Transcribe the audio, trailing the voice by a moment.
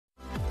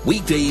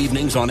Weekday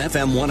evenings on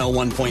FM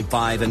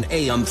 101.5 and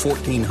AM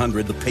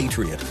 1400 The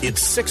Patriot.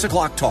 It's 6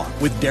 o'clock talk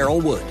with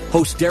Daryl Wood.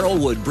 Host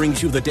Daryl Wood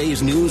brings you the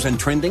day's news and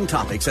trending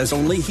topics as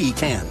only he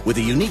can, with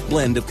a unique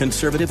blend of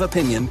conservative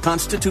opinion,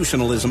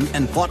 constitutionalism,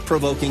 and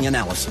thought-provoking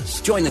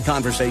analysis. Join the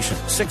conversation.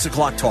 6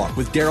 o'clock talk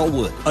with Daryl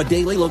Wood. A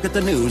daily look at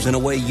the news in a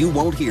way you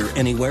won't hear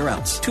anywhere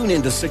else. Tune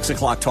in to 6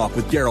 o'clock talk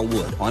with Daryl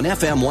Wood on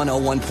FM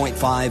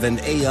 101.5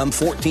 and AM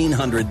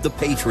 1400 The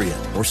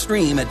Patriot, or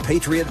stream at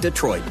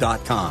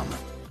patriotdetroit.com.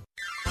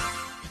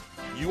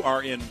 You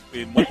are in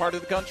what part of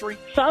the country?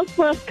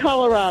 Southwest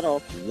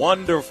Colorado.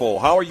 Wonderful.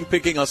 How are you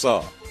picking us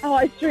up? Oh,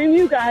 I stream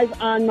you guys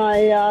on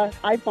my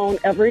iPhone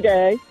every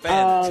day.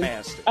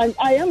 Fantastic.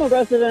 I am a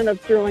resident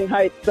of Sterling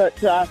Heights,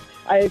 but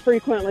I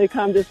frequently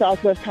come to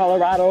Southwest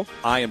Colorado.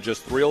 I am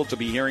just thrilled to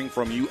be hearing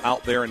from you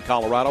out there in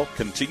Colorado.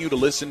 Continue to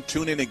listen,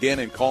 tune in again,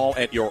 and call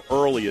at your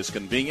earliest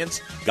convenience.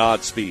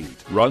 Godspeed.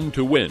 Run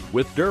to Win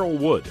with Daryl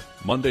Wood,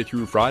 Monday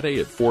through Friday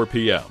at 4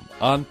 p.m.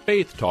 on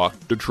Faith Talk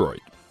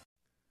Detroit.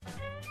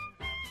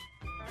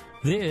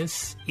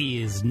 This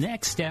is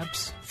Next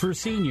Steps for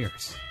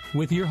Seniors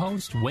with your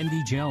host,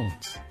 Wendy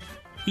Jones.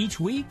 Each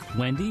week,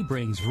 Wendy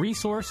brings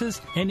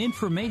resources and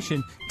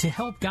information to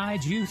help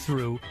guide you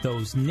through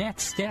those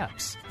next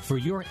steps for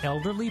your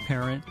elderly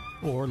parent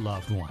or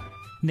loved one.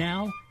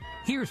 Now,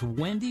 here's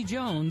Wendy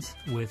Jones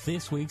with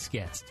this week's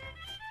guest.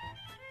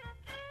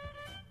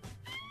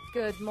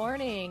 Good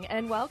morning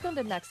and welcome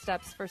to Next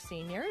Steps for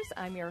Seniors.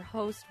 I'm your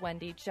host,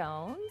 Wendy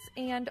Jones,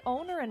 and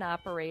owner and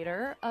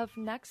operator of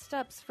Next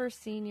Steps for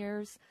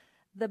Seniors,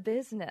 the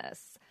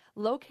business,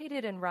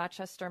 located in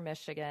Rochester,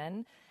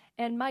 Michigan.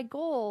 And my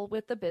goal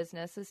with the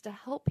business is to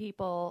help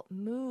people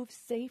move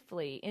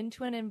safely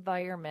into an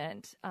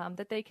environment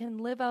that they can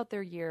live out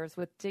their years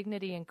with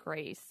dignity and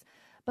grace.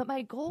 But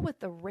my goal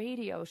with the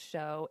radio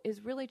show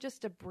is really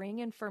just to bring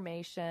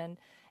information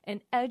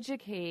and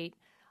educate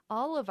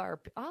all of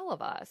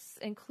us,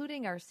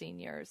 including our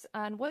seniors,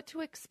 on what to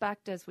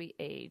expect as we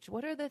age.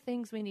 What are the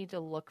things we need to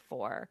look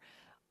for?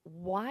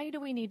 Why do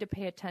we need to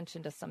pay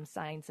attention to some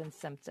signs and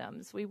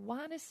symptoms? We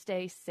want to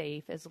stay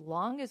safe as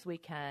long as we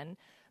can,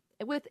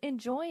 with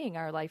enjoying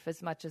our life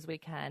as much as we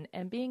can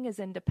and being as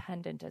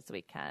independent as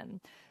we can.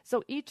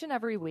 So each and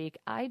every week,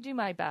 I do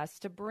my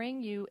best to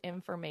bring you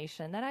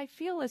information that I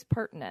feel is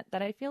pertinent,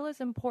 that I feel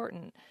is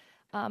important,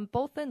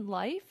 both in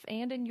life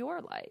and in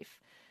your life.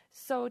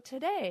 So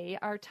today,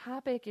 our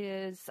topic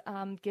is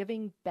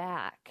giving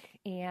back,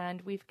 and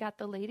we've got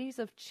the Ladies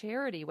of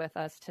Charity with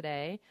us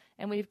today,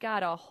 and we've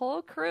got a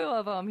whole crew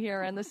of them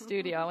here in the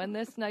studio in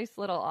this nice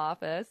little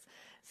office.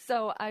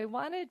 So I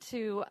wanted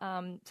to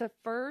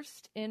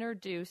first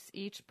introduce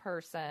each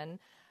person,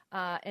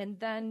 and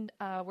then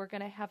we're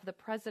going to have the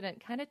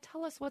president kind of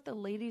tell us what the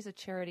Ladies of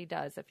Charity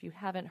does if you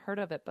haven't heard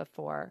of it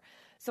before.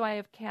 So I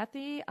have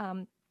Kathy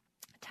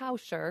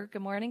Tauscher.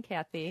 Good morning,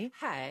 Kathy.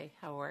 Hi,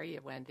 how are you,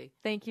 Wendy?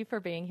 Thank you for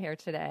being here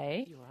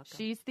today. You're welcome.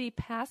 She's the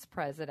past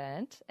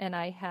president, and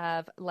I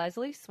have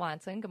Leslie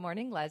Swanson. Good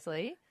morning,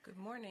 Leslie. Good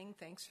morning.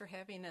 Thanks for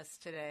having us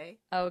today.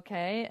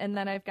 Okay, and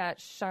then I've got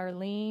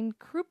Charlene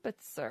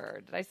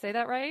Krupitzer. Did I say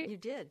that right? You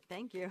did.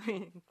 Thank you.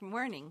 Good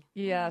morning.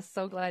 Yeah,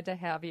 so glad to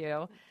have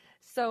you.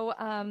 So,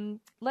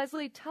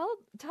 Leslie, tell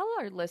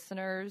our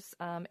listeners,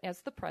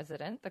 as the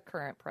president, the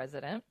current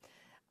president,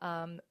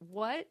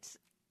 what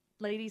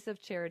Ladies of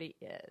Charity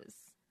is.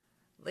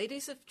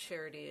 Ladies of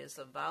Charity is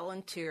a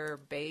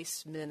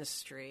volunteer-based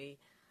ministry,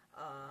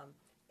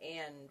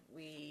 and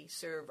we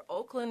serve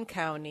Oakland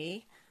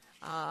County,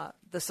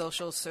 the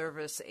social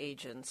service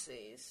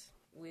agencies.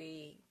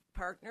 We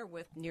partner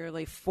with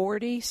nearly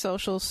 40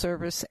 social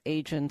service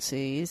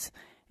agencies,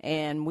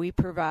 and we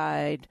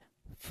provide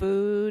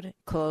food,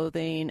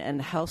 clothing,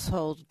 and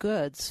household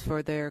goods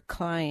for their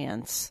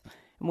clients.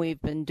 And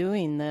we've been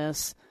doing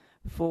this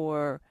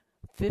for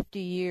 50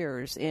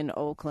 years in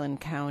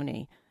Oakland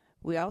County.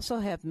 We also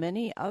have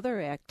many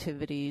other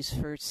activities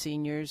for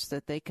seniors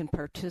that they can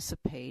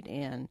participate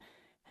in,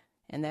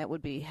 and that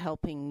would be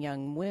helping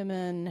young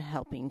women,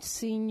 helping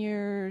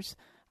seniors,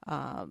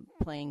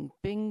 playing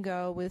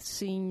bingo with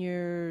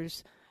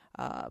seniors,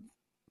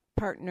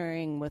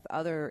 partnering with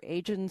other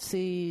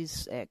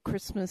agencies at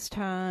Christmas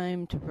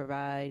time to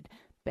provide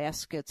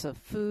baskets of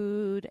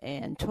food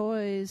and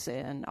toys,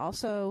 and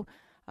also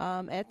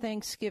at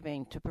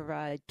Thanksgiving to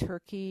provide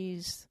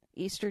turkeys.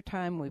 Easter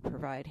time we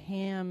provide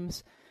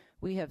hams.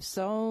 We have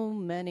so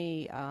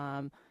many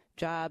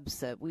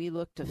jobs that we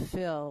look to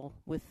fill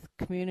with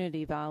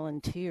community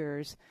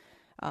volunteers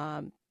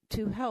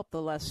to help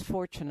the less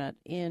fortunate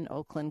in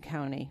Oakland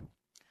County.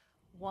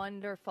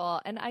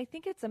 Wonderful. And I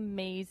think it's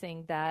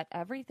amazing that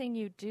everything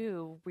you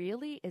do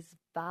really is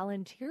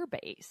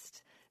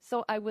volunteer-based.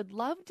 So I would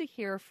love to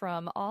hear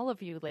from all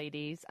of you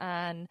ladies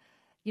on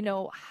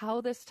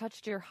how this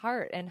touched your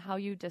heart and how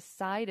you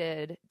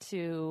decided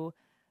to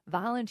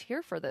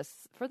volunteer for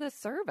this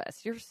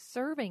service. You're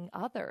serving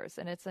others,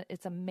 and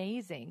it's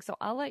amazing. So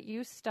I'll let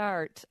you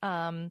start,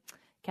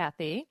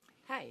 Kathy.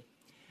 Hi.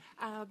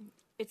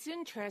 It's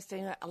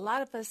interesting. A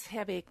lot of us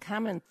have a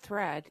common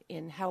thread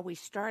in how we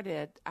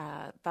started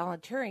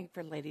volunteering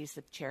for Ladies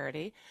of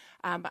Charity.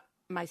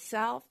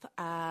 Myself,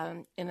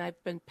 and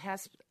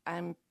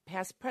I'm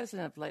past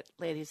president of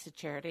Ladies of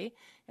Charity,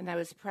 and I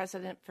was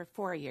president for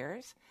 4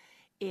 years.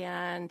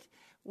 And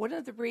one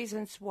of the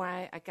reasons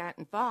why I got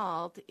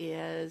involved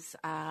is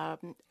I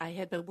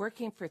had been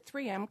working for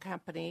 3M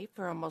Company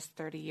for almost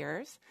 30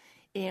 years.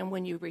 And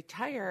when you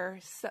retire,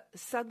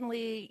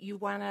 suddenly you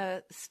want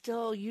to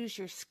still use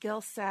your skill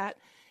set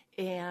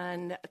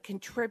and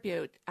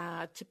contribute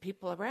to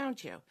people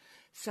around you.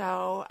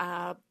 So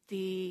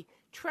the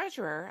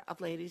treasurer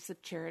of Ladies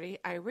of Charity,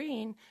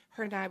 Irene,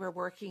 her and I were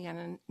working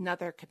on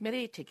another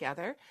committee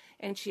together,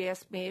 and she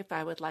asked me if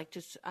I would like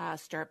to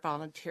start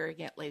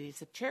volunteering at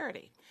Ladies of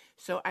Charity.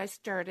 So I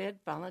started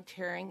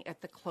volunteering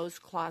at the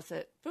Closed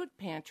Closet Food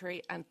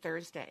Pantry on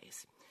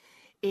Thursdays.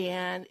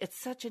 And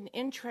it's such an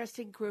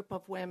interesting group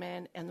of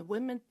women, and the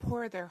women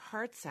pour their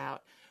hearts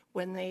out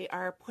when they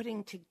are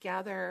putting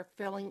together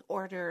filling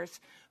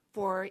orders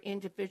for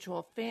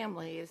individual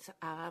families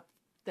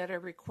that are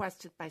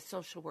requested by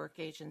social work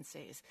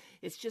agencies.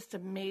 It's just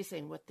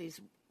amazing what these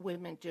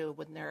women do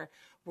when they're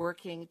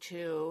working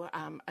to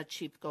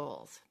achieve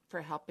goals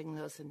for helping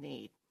those in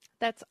need.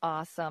 That's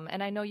awesome.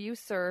 And I know you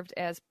served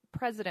as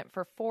president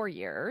for 4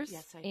 years.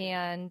 Yes, I did.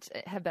 And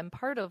have been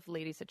part of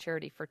Ladies of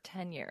Charity for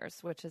 10 years,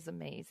 which is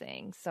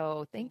amazing.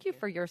 So thank you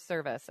for your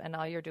service and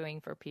all you're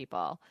doing for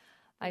people.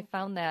 I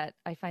find that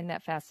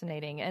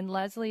fascinating. And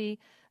Leslie,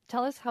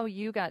 tell us how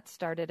you got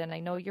started. And I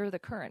know you're the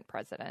current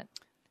president.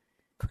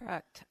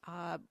 Correct.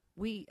 I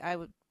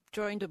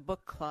joined a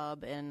book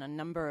club, and a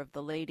number of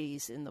the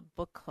ladies in the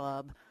book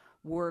club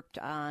worked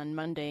on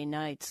Monday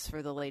nights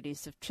for the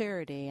Ladies of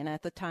Charity. And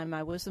at the time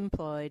I was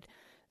employed,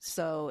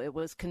 so it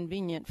was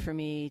convenient for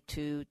me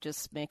to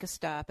just make a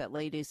stop at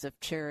Ladies of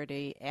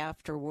Charity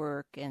after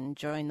work and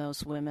join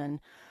those women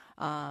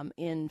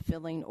in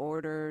filling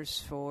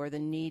orders for the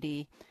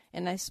needy.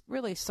 And I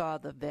really saw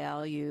the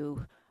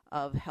value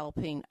of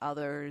helping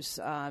others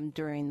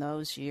during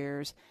those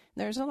years.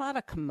 There's a lot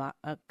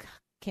of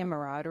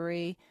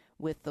camaraderie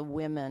with the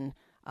women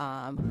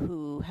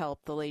who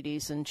help the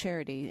Ladies in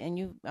Charity, and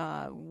you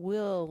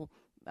will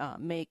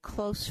make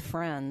close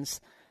friends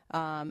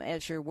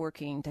as you're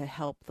working to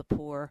help the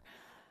poor.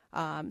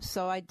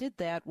 So I did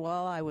that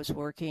while I was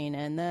working,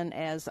 and then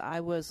as I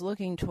was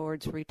looking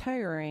towards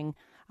retiring,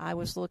 I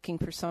was looking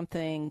for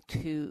something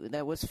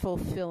that was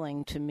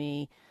fulfilling to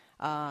me.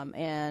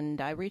 And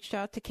I reached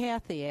out to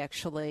Kathy,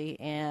 actually,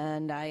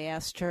 and I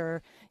asked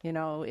her,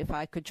 if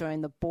I could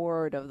join the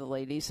board of the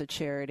Ladies of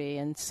Charity.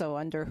 And so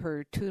under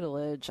her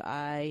tutelage,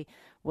 I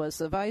was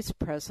the vice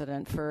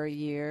president for a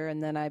year,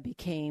 and then I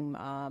became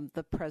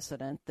the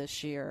president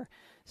this year.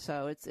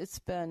 So it's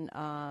been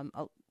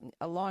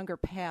a longer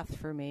path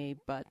for me,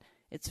 but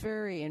it's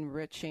very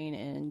enriching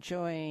and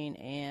enjoying.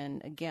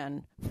 And,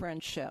 again,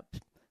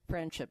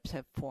 friendships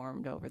have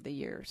formed over the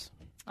years.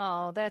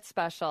 Oh, that's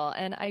special.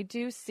 And I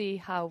do see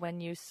how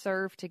when you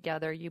serve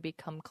together, you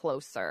become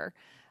closer.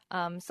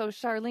 So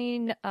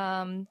Charlene,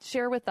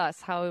 share with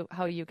us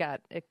how you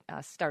got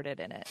started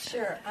in it.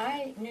 Sure.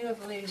 I knew of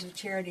the Ladies of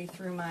Charity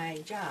through my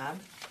job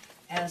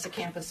as a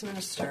campus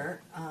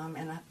minister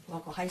in a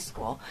local high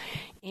school.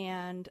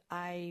 And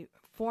I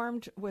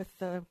formed with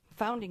the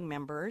founding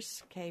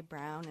members, Kay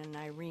Brown and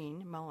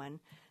Irene Moen,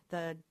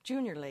 the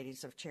Junior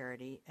Ladies of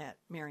Charity at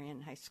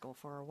Marion High School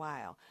for a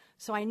while.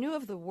 So I knew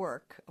of the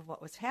work of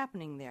what was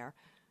happening there.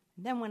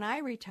 Then when I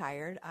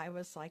retired, I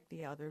was like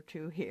the other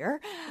two here,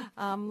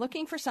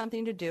 looking for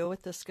something to do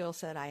with the skill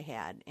set I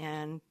had.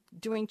 And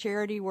doing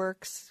charity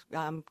works,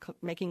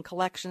 making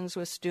collections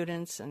with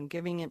students and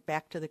giving it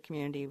back to the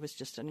community was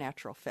just a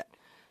natural fit.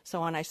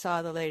 So when I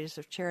saw the Ladies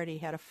of Charity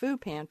had a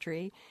food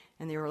pantry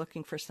and they were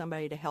looking for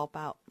somebody to help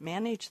out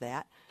manage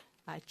that,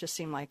 it just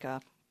seemed like a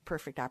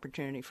perfect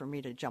opportunity for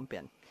me to jump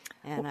in.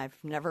 And I've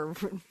never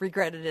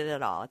regretted it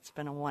at all. It's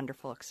been a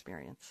wonderful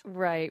experience.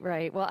 Right.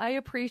 Well, I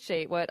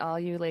appreciate what all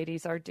you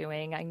ladies are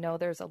doing. I know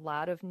there's a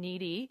lot of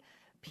needy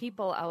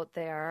people out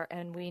there,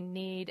 and we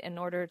need, in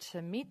order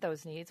to meet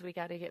those needs, we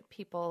got to get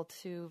people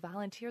to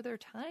volunteer their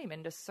time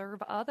and to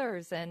serve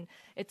others. And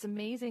it's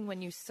amazing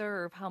when you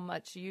serve how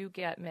much you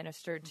get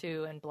ministered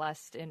to and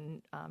blessed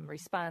in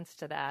response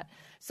to that.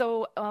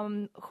 So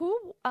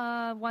who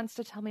wants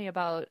to tell me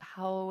about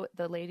how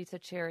the Ladies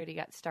of Charity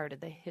got started,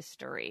 the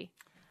history?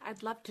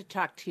 I'd love to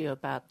talk to you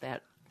about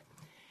that.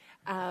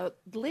 The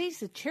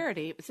Ladies of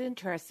Charity, it was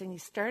interesting.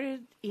 It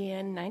started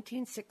in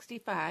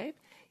 1965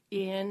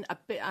 in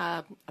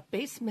a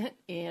basement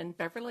in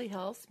Beverly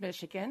Hills,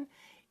 Michigan,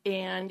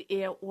 and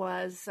it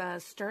was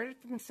started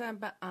from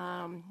some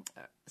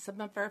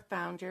of our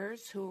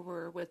founders who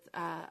were with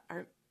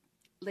Our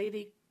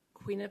Lady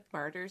Queen of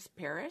Martyrs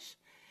Parish,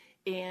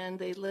 and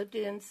they lived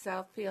in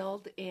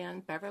Southfield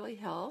and Beverly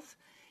Hills,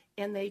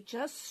 and they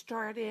just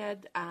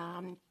started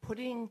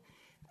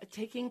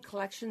taking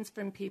collections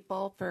from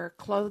people for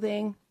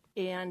clothing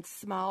and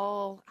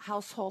small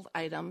household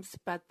items,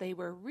 but they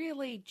were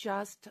really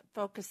just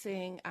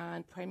focusing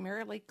on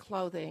primarily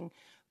clothing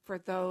for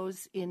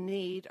those in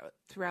need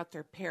throughout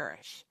their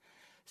parish.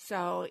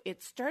 So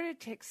it started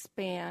to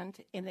expand,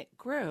 and it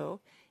grew,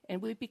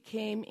 and we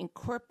became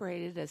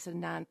incorporated as a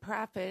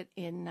nonprofit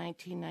in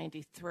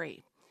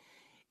 1993.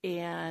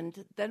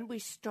 And then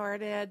we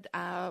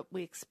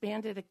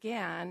expanded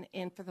again,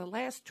 and for the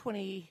last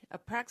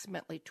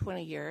approximately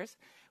 20 years,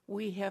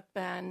 we have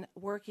been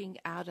working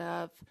out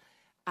of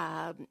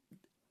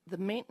the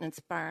maintenance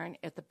barn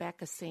at the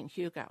back of St.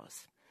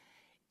 Hugo's.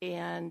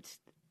 And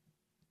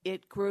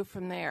it grew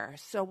from there.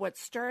 So what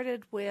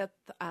started with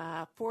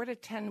 4 to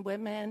 10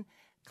 women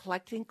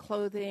collecting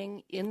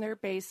clothing in their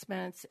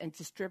basements and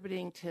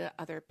distributing to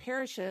other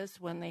parishes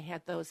when they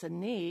had those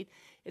in need,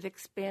 it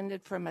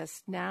expanded from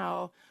us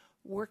now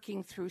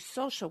working through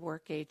social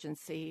work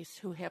agencies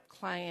who have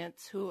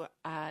clients who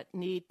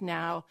need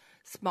now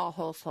small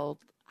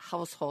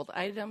household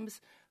items,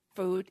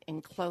 food,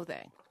 and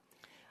clothing.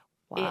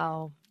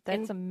 Wow.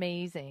 That's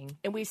amazing.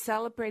 And we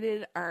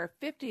celebrated our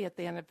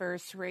 50th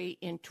anniversary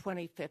in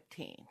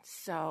 2015.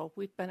 So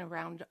we've been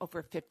around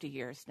over 50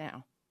 years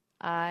now.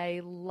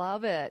 I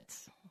love it.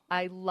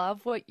 I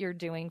love what you're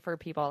doing for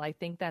people. I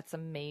think that's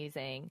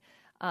amazing.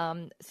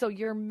 So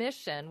your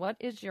mission, what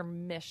is your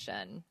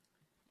mission?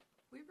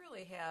 We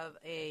really have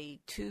a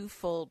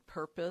twofold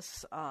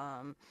purpose,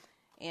 and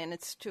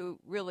it's to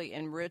really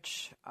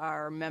enrich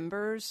our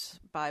members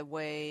by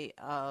way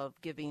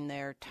of giving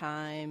their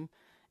time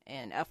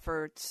and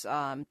efforts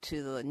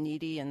to the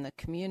needy in the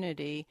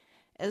community,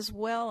 as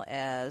well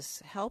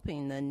as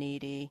helping the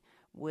needy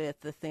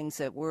with the things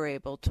that we're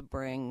able to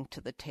bring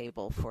to the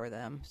table for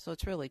them. So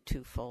it's really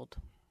twofold.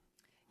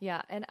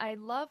 Yeah, and I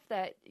love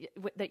that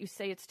you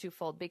say it's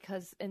twofold,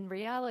 because in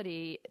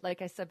reality,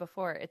 like I said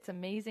before, it's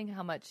amazing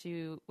how much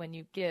when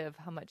you give,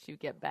 how much you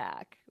get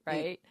back,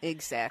 right?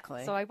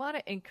 Exactly. So I want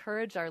to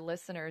encourage our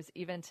listeners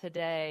even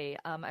today.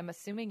 I'm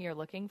assuming you're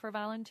looking for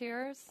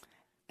volunteers?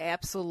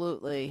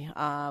 Absolutely.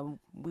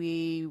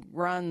 We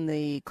run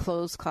the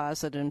clothes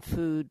closet and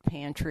food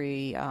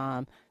pantry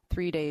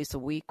 3 days a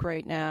week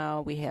right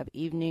now. We have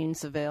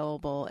evenings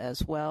available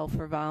as well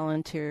for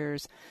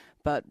volunteers,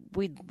 but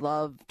we'd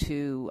love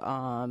to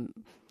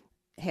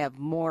have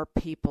more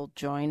people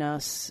join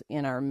us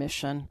in our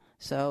mission.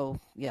 So,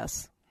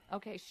 yes.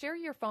 Okay, share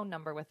your phone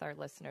number with our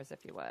listeners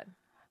if you would.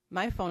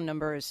 My phone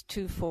number is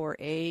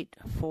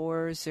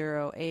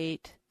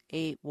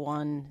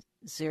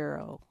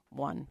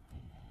 248-408-8101.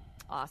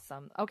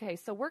 Awesome. Okay,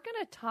 so we're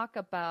going to talk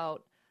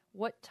about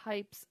what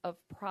types of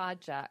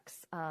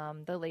projects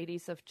the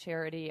Ladies of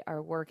Charity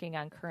are working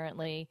on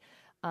currently,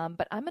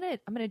 but I'm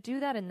gonna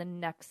do that in the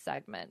next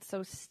segment.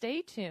 So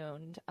stay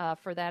tuned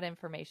for that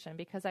information,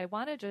 because I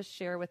want to just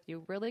share with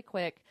you really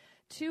quick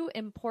 2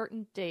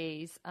 important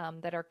days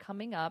that are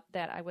coming up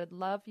that I would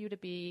love you to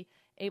be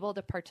able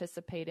to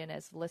participate in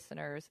as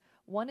listeners.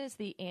 One is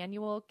the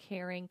annual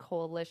Caring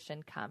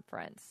Coalition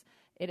Conference.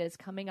 It is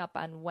coming up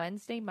on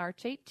Wednesday,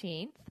 March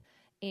 18th.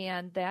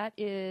 And that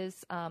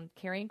is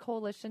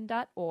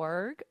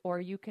caringcoalition.org, or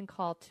you can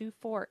call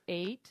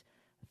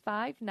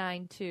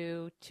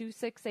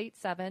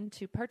 248-592-2687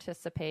 to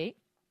participate.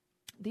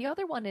 The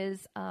other one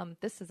is,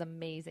 this is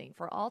amazing,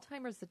 for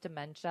Alzheimer's and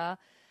dementia,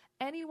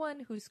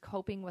 anyone who's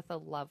coping with a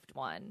loved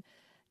one.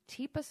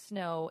 Teepa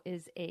Snow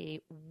is a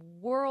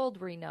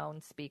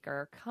world-renowned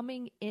speaker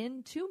coming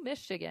into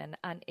Michigan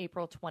on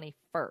April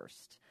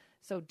 21st.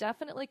 So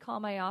definitely call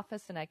my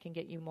office and I can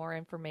get you more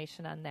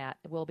information on that.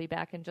 We'll be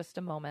back in just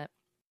a moment.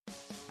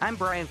 I'm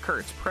Brian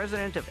Kurtz,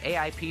 president of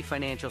AIP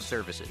Financial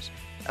Services.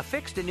 A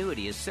fixed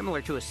annuity is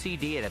similar to a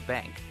CD at a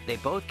bank. They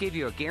both give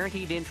you a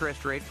guaranteed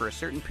interest rate for a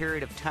certain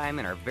period of time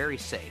and are very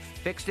safe.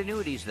 Fixed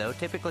annuities, though,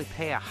 typically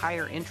pay a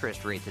higher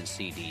interest rate than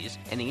CDs,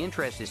 and the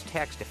interest is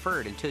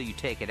tax-deferred until you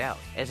take it out.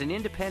 As an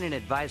independent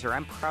advisor,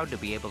 I'm proud to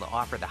be able to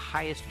offer the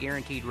highest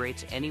guaranteed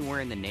rates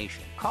anywhere in the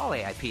nation. Call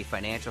AIP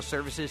Financial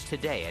Services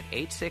today at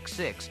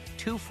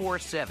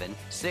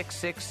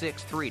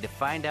 866-247-6663 to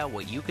find out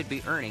what you could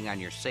be earning on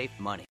your safe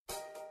money.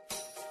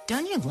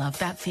 Don't you love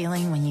that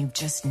feeling when you've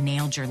just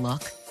nailed your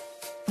look?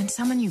 When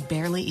someone you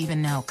barely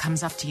even know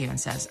comes up to you and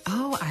says,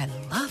 "Oh, I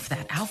love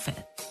that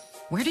outfit.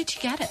 Where did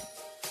you get it?"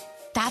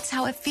 That's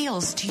how it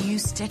feels to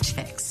use Stitch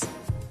Fix.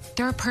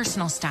 They're a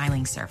personal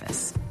styling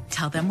service.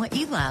 Tell them what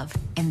you love,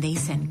 and they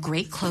send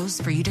great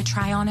clothes for you to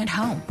try on at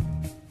home.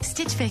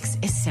 Stitch Fix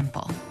is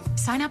simple.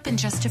 Sign up in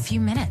just a few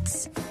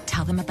minutes.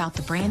 Tell them about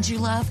the brands you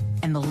love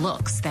and the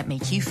looks that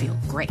make you feel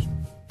great.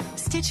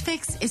 Stitch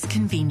Fix is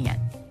convenient.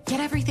 Get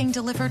everything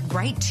delivered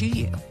right to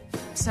you,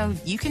 so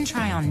you can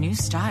try on new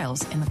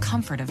styles in the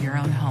comfort of your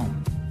own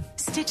home.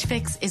 Stitch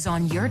Fix is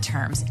on your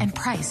terms and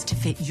priced to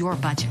fit your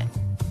budget.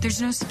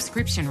 There's no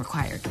subscription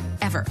required,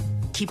 ever.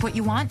 Keep what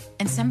you want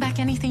and send back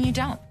anything you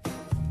don't.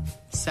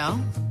 So,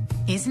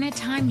 isn't it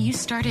time you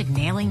started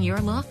nailing your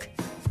look?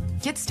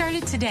 Get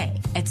started today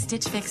at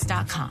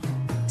StitchFix.com.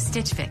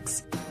 Stitch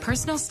Fix,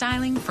 personal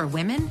styling for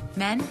women,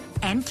 men,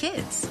 and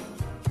kids.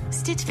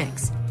 Stitch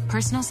Fix,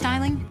 personal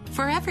styling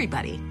for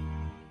everybody.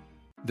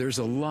 There's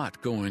a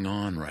lot going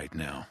on right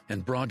now,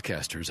 and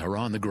broadcasters are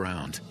on the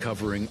ground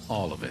covering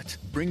all of it,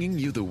 bringing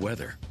you the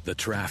weather, the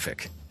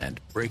traffic, and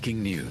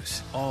breaking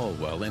news, all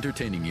while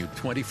entertaining you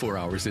 24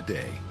 hours a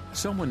day.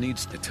 Someone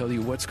needs to tell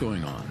you what's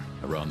going on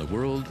around the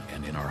world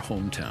and in our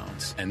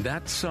hometowns. And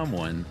that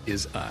someone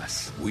is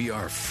us. We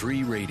are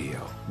free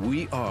radio.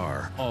 We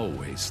are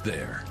always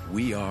there.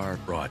 We are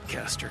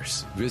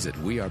broadcasters. Visit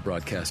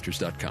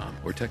wearebroadcasters.com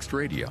or text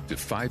radio to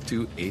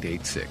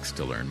 52886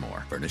 to learn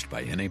more. Furnished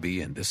by NAB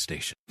and this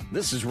station.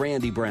 This is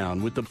Randy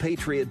Brown with the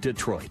Patriot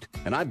Detroit,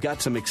 and I've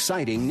got some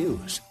exciting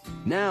news.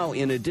 Now,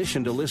 in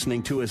addition to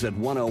listening to us at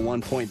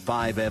 101.5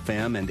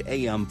 FM and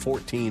AM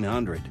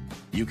 1400,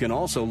 you can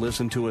also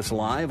listen to us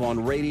live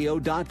on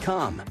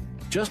radio.com.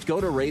 Just go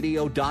to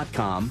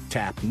radio.com,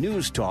 tap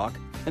News Talk,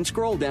 and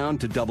scroll down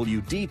to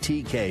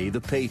WDTK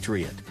The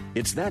Patriot.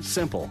 It's that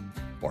simple.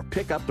 Or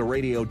pick up the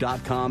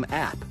radio.com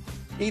app.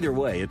 Either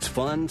way, it's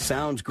fun,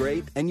 sounds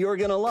great, and you're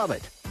going to love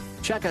it.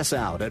 Check us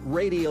out at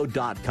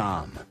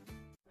radio.com.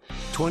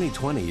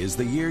 2020 is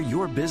the year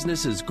your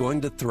business is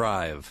going to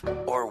thrive.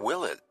 Or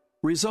will it?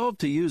 Resolve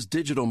to use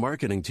digital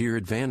marketing to your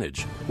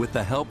advantage with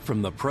the help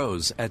from the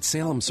pros at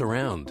Salem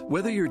Surround.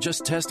 Whether you're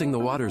just testing the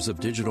waters of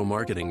digital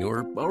marketing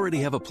or already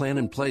have a plan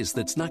in place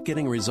that's not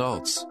getting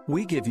results,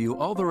 we give you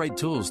all the right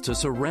tools to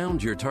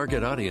surround your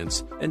target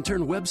audience and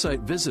turn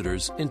website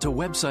visitors into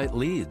website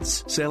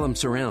leads. Salem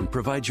Surround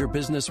provides your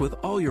business with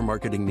all your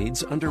marketing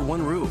needs under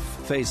one roof.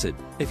 Face it,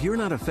 if you're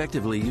not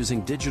effectively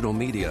using digital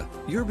media,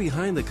 you're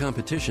behind the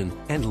competition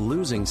and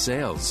losing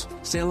sales.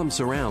 Salem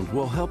Surround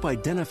will help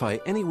identify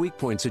any weak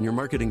points in your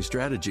marketing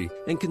strategy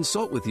and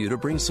consult with you to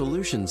bring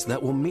solutions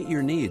that will meet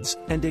your needs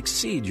and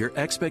exceed your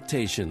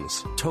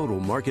expectations. Total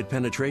market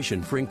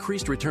penetration for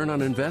increased return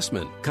on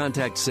investment.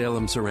 Contact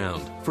Salem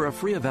Surround for a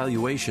free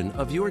evaluation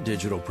of your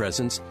digital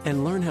presence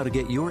and learn how to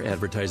get your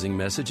advertising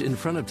message in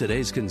front of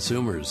today's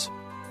consumers.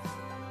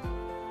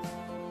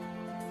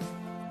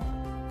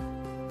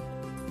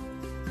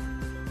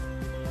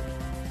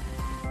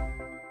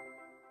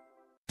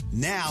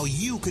 Now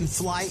you can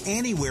fly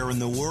anywhere in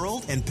the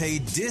world and pay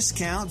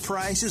discount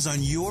prices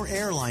on your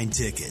airline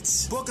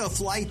tickets. Book a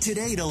flight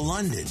today to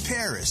London,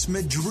 Paris,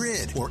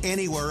 Madrid, or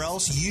anywhere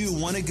else you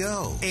want to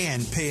go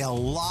and pay a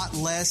lot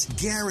less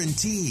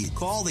guaranteed.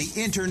 Call the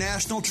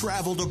International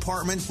Travel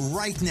Department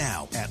right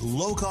now at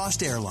Low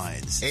Cost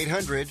Airlines.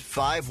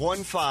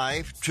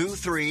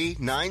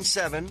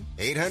 800-515-2397.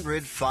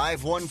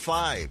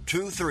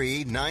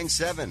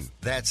 800-515-2397.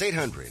 That's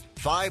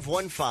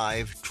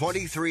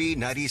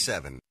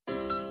 800-515-2397.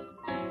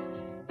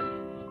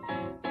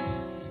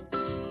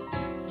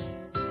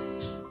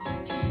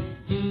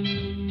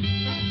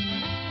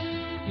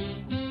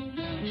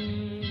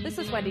 This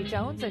is Wendy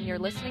Jones, and you're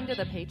listening to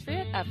The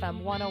Patriot,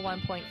 FM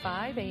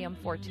 101.5, AM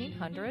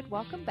 1400.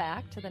 Welcome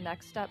back to the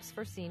Next Steps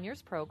for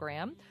Seniors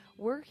program.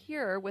 We're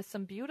here with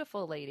some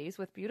beautiful ladies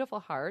with beautiful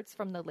hearts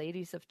from the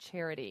Ladies of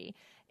Charity,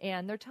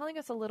 and they're telling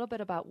us a little bit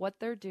about what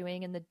they're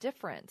doing and the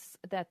difference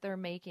that they're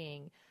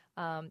making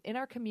in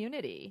our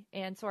community.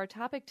 And so our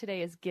topic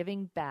today is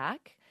giving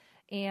back.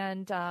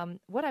 And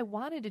what I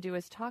wanted to do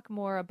is talk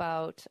more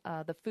about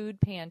the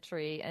food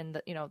pantry and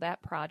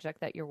that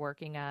project that you're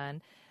working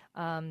on.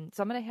 So I'm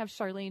going to have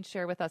Charlene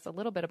share with us a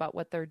little bit about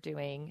what they're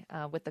doing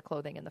with the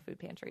clothing in the food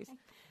pantries.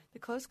 The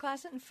Clothes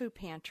Closet and Food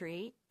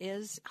Pantry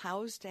is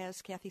housed,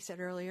 as Kathy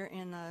said earlier,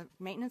 in the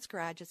maintenance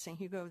garage at St.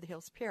 Hugo of the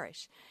Hills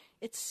Parish.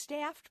 It's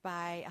staffed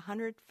by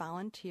 100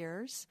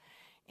 volunteers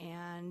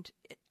and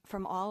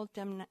from all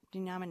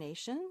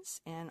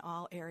denominations and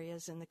all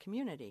areas in the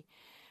community.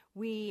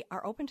 We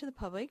are open to the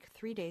public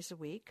 3 days a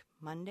week,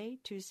 Monday,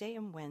 Tuesday,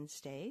 and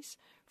Wednesdays,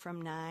 from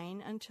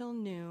 9 until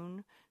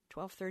noon,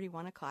 12:30,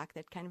 1 o'clock.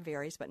 That kind of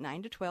varies, but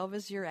 9 to 12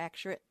 is your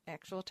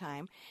actual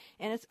time.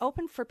 And it's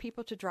open for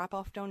people to drop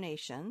off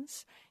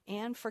donations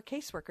and for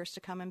caseworkers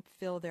to come and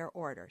fill their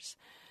orders.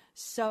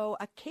 So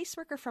a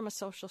caseworker from a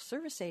social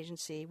service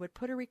agency would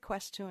put a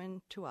request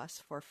to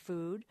us for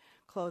food,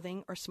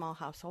 clothing, or small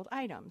household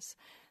items.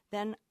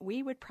 Then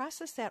we would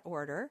process that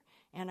order,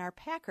 and our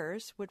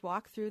packers would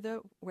walk through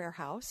the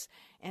warehouse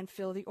and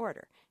fill the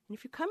order. And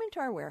if you come into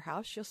our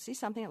warehouse, you'll see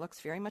something that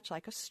looks very much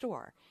like a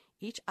store.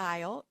 Each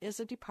aisle is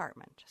a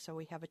department. So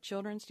we have a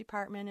children's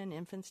department, an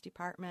infants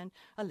department,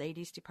 a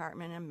ladies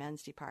department, a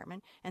men's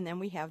department, and then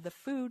we have the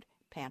food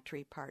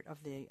pantry part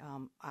of the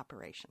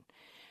operation.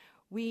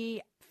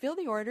 We fill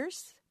the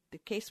orders. The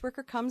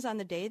caseworker comes on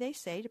the day they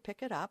say to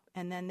pick it up,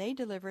 and then they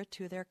deliver it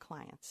to their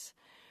clients.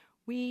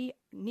 We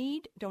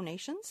need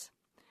donations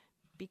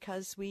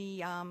because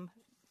we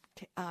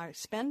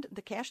spend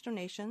the cash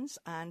donations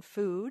on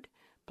food,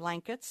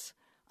 blankets,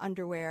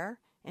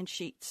 underwear, and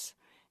sheets.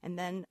 And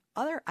then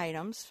other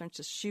items, for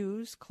instance,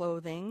 shoes,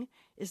 clothing,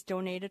 is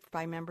donated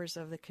by members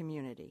of the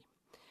community.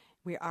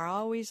 We are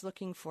always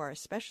looking for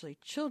especially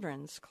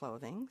children's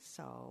clothing,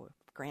 so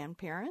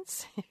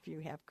grandparents, if you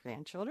have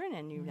grandchildren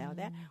and you know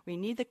that, we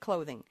need the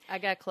clothing. I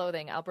got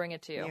clothing. I'll bring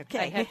it to you. Okay.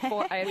 I had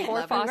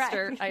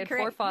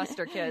four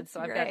foster kids, so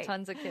I've got Great.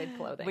 tons of kid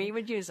clothing. We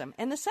would use them.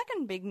 And the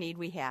second big need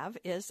we have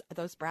is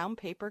those brown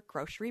paper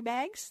grocery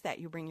bags that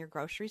you bring your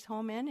groceries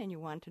home in and you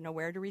want to know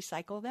where to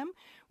recycle them.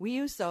 We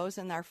use those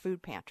in our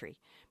food pantry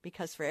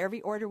because for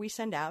every order we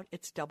send out,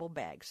 it's double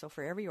bags. So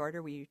for every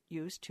order, we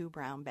use 2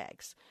 brown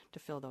bags to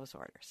fill those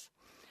orders.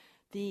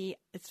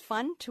 It's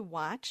fun to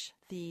watch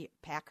the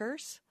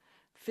packers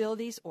fill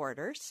these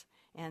orders,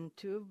 and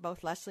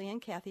both Leslie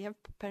and Kathy have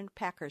been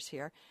packers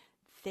here.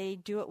 They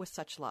do it with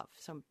such love.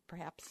 So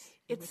perhaps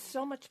it's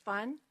so much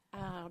fun,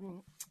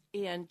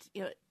 and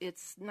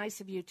it's nice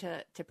of you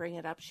to bring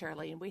it up,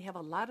 Shirley. And we have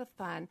a lot of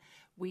fun.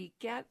 We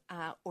get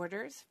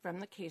orders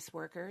from the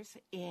caseworkers,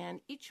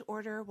 and each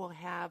order will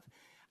have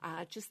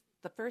just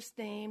the first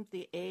name,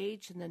 the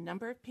age, and the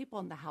number of people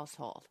in the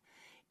household.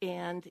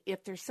 And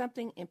if there's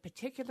something in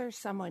particular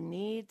someone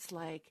needs,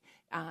 like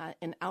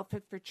an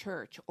outfit for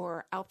church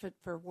or outfit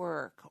for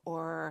work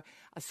or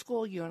a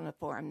school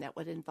uniform that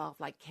would involve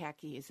like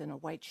khakis and a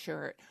white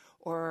shirt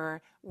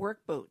or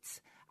work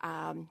boots.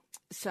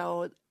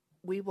 So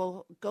we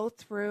will go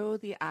through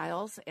the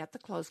aisles at the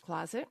clothes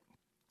closet,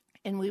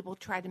 and we will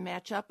try to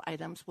match up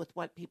items with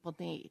what people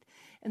need.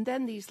 And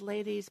then these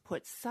ladies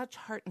put such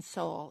heart and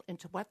soul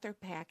into what they're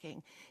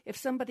packing. If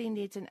somebody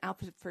needs an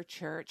outfit for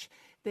church,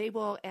 they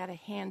will add a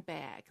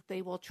handbag.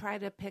 They will try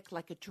to pick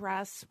like a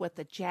dress with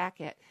a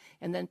jacket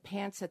and then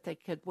pants that they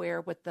could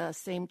wear with the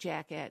same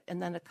jacket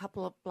and then a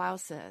couple of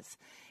blouses.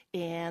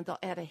 And they'll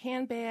add a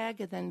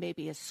handbag and then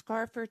maybe a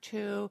scarf or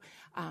two,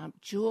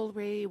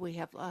 jewelry. We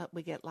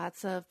get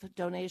lots of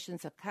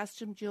donations of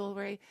custom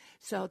jewelry.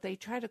 So they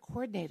try to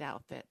coordinate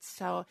outfits.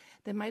 So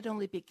they might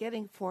only be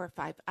getting 4 or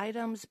 5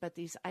 items, but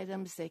these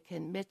items they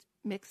can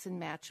mix and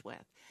match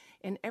with.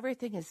 And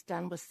everything is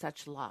done with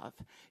such love.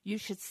 You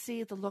should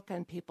see the look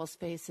on people's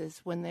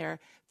faces when they're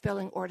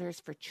filling orders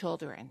for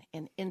children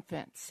and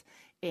infants.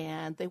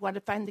 And they want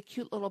to find the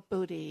cute little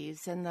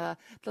booties and the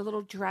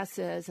little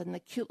dresses and the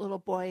cute little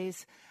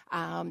boys'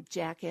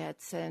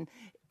 jackets. And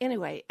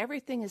anyway,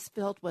 everything is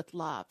filled with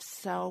love.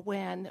 So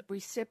when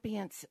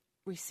recipients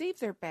receive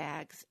their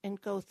bags and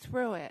go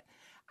through it,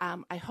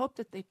 I hope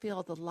that they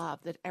feel the love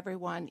that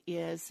everyone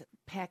is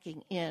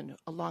packing in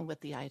along with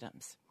the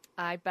items.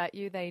 I bet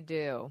you they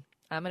do.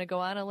 I'm going to go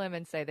on a limb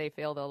and say they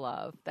feel the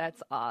love.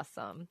 That's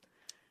awesome.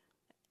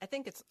 I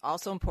think it's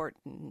also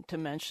important to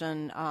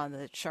mention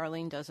that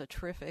Charlene does a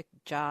terrific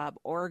job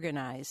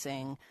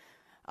organizing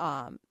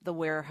the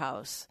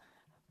warehouse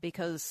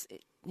because,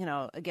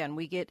 again,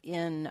 we get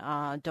in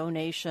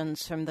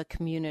donations from the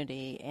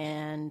community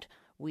and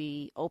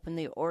we open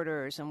the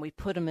orders and we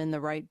put them in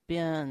the right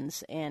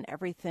bins and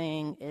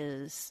everything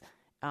is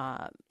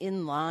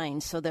in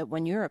line so that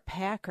when you're a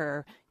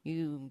packer,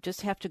 you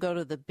just have to go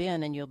to the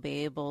bin and you'll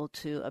be able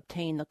to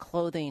obtain the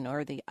clothing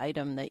or the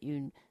item that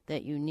you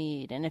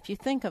need. And if you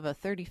think of a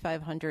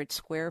 3,500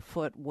 square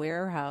foot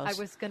warehouse,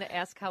 I was going to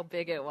ask how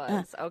big it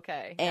was.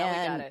 Okay, now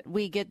and we got it.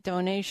 We get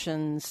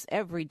donations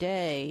every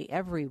day,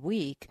 every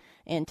week,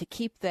 and to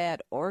keep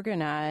that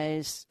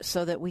organized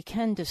so that we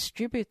can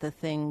distribute the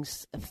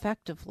things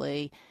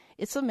effectively,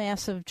 it's a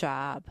massive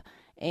job.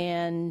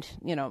 And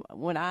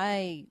when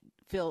I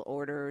fill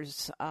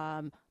orders,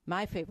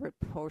 my favorite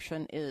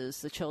portion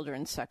is the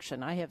children's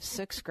section. I have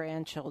 6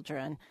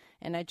 grandchildren,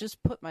 and I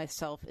just put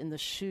myself in the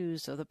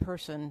shoes of the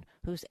person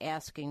who's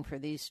asking for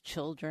these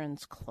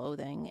children's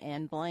clothing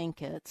and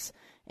blankets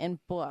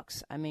and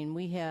books. I mean,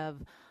 we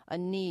have a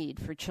need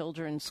for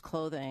children's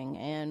clothing,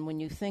 and when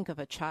you think of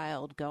a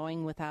child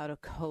going without a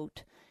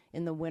coat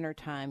in the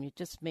wintertime, it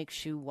just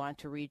makes you want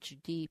to reach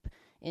deep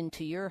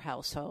into your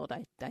household.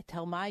 I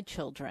tell my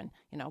children,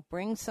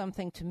 bring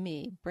something to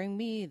me. Bring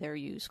me their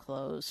used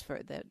clothes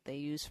that they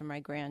use for my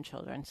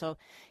grandchildren. So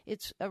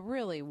it's a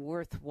really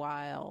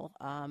worthwhile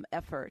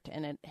effort,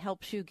 and it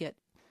helps you get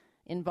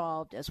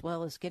involved as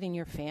well as getting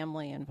your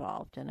family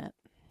involved in it.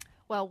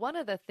 Well, one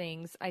of the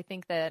things I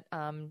think that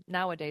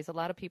nowadays a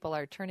lot of people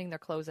are turning their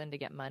clothes in to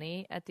get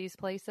money at these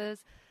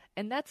places.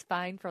 And that's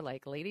fine for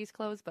like ladies'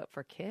 clothes, but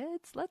for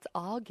kids, let's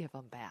all give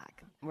them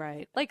back.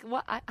 Right. Like,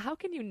 what? How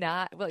can you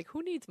not? Like,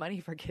 who needs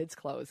money for kids'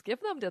 clothes? Give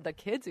them to the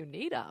kids who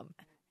need them.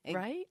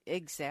 Right?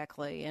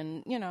 Exactly.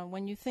 And,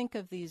 when you think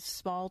of these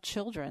small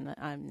children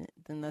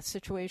in the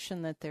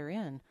situation that they're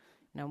in,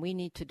 we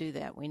need to do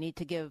that. We need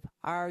to give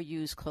our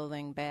used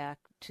clothing back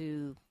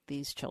to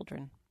these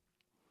children.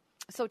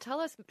 So tell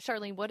us,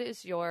 Charlene, what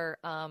is your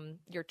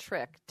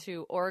trick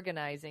to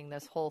organizing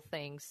this whole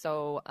thing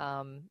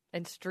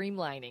and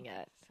streamlining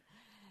it?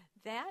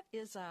 That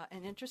is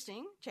an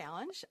interesting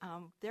challenge.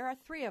 There are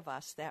 3 of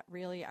us that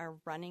really are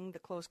running the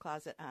clothes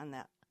closet on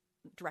that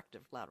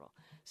directive level.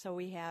 So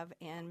we have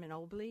Ann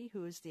Minobley,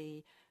 who's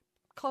the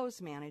clothes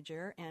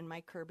manager, and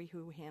Mike Kirby,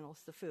 who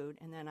handles the food,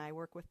 and then I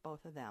work with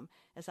both of them.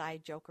 As I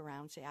joke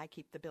around, say I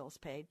keep the bills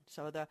paid,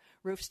 so the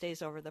roof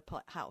stays over the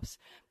house.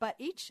 But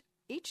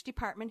each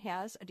department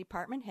has a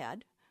department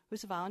head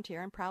who's a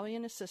volunteer and probably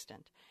an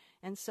assistant.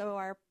 And so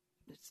our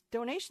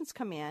donations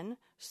come in,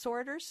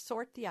 sorters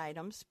sort the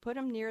items, put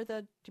them near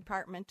the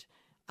department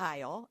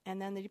aisle,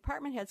 and then the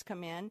department heads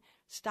come in,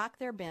 stock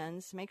their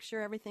bins, make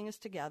sure everything is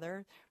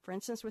together. For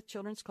instance, with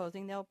children's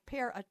clothing, they'll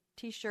pair a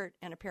T-shirt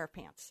and a pair of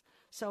pants.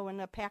 So when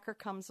a packer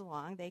comes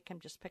along, they can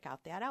just pick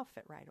out that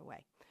outfit right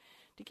away.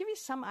 To give you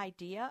some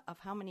idea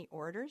of how many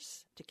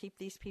orders to keep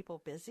these people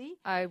busy,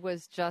 I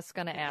was just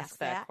going to ask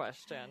that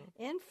question.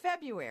 In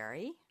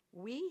February,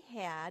 we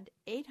had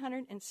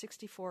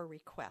 864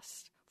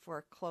 requests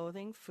for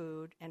clothing,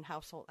 food, and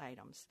household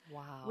items.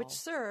 Wow. Which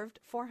served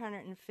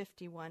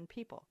 451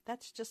 people.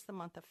 That's just the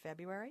month of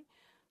February.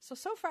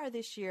 So far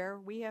this year,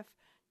 we have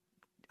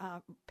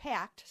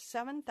packed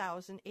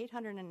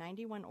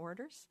 7,891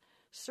 orders,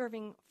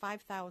 serving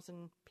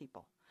 5,000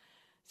 people.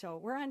 So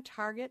we're on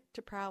target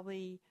to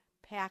probably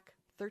pack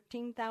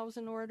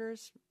 13,000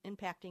 orders,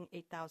 impacting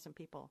 8,000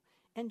 people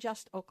in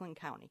just Oakland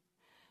County.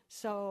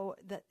 So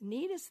the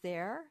need is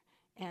there.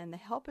 And the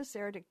help is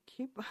there to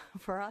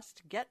for us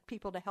to get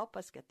people to help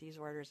us get these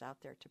orders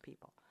out there to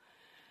people.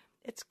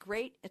 It's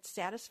great. It's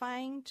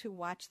satisfying to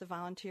watch the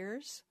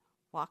volunteers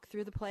walk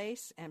through the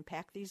place and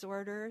pack these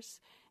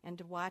orders and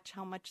to watch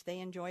how much they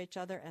enjoy each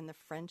other and the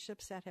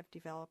friendships that have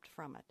developed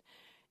from it.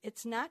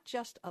 It's not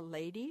just a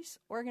ladies'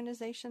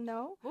 organization,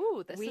 though.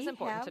 Ooh, this is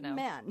important to know.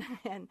 We have men.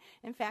 And,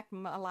 in fact,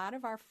 a lot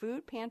of our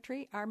food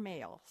pantry are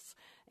males.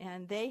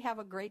 And they have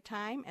a great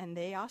time, and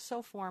they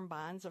also form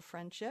bonds of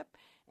friendship.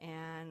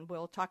 And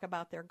we'll talk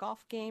about their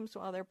golf games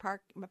while they're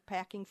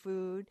packing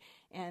food.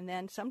 And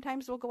then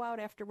sometimes we'll go out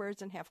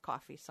afterwards and have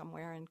coffee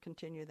somewhere and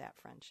continue that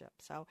friendship.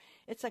 So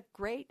it's a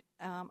great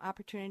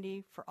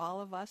opportunity for all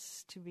of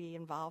us to be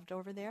involved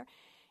over there.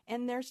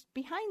 And there's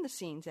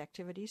behind-the-scenes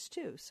activities,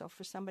 too. So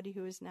for somebody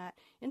who is not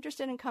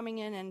interested in coming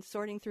in and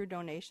sorting through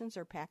donations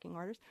or packing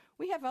orders,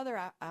 we have other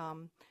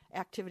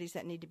activities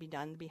that need to be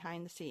done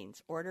behind the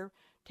scenes. Order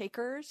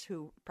takers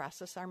who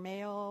process our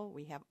mail.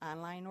 We have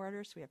online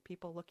orders. We have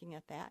people looking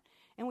at that.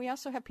 And we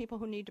also have people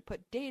who need to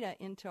put data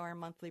into our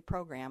monthly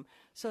program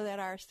so that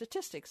our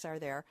statistics are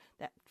there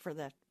that for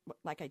the,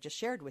 like I just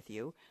shared with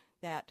you,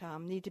 that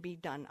need to be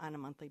done on a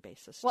monthly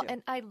basis. Well,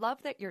 and I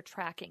love that you're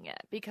tracking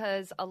it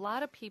because a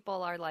lot of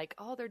people are like,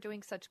 oh, they're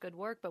doing such good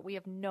work, but we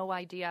have no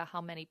idea how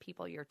many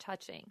people you're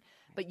touching.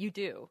 But you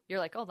do. You're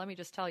like, oh, let me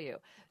just tell you.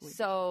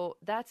 So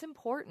that's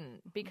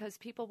important because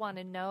people want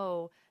to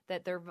know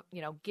that they're,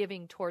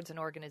 giving towards an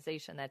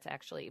organization that's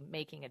actually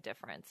making a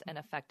difference and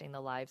affecting the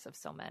lives of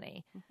so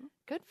many. Mm-hmm.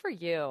 Good for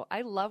you.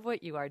 I love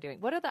what you are doing.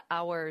 What are the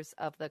hours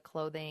of the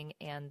clothing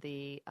and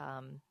the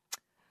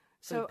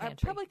So our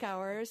public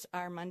hours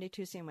are Monday,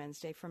 Tuesday, and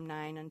Wednesday from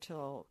 9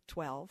 until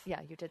 12. Yeah,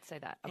 you did say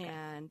that. Okay.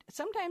 And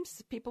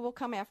sometimes people will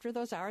come after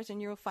those hours,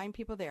 and you'll find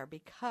people there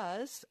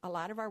because a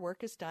lot of our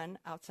work is done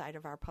outside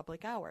of our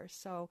public hours.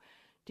 So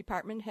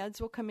department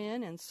heads will come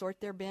in and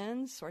sort their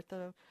bins, sort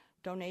the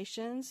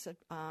donations.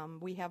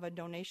 We have a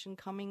donation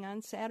coming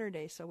on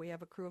Saturday, so we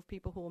have a crew of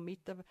people who will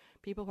meet the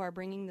people who are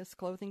bringing this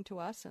clothing to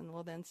us, and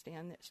we'll then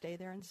stay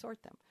there and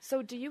sort them.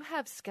 So do you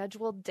have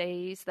scheduled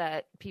days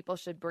that people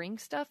should bring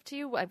stuff to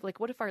you?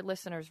 Like, what if our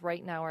listeners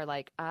right now are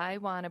like, I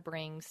want to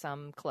bring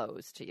some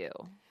clothes to you?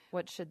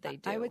 What should they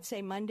do? I would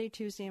say Monday,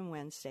 Tuesday, and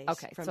Wednesdays.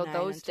 Okay, so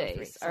those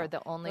days are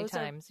the only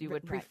times you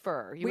would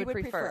prefer. You would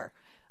prefer.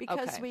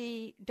 Because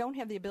we don't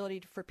have the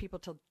ability for people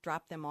to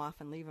drop them off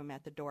and leave them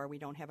at the door. We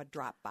don't have a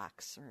drop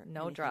box or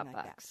no drop like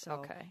box. That. So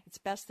okay, it's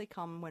best they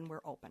come when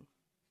we're open.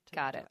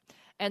 Got it.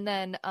 And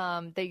then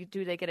they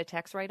get a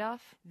tax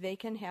write-off? They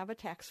can have a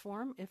tax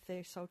form if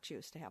they so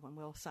choose to have one.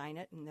 We'll sign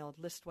it, and they'll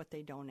list what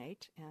they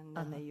donate, and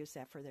then they use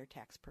that for their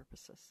tax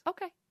purposes.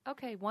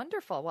 Okay,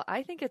 wonderful. Well,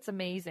 I think it's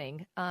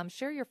amazing.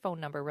 Share your phone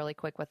number really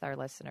quick with our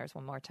listeners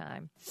one more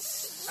time.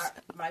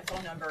 My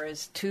phone number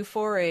is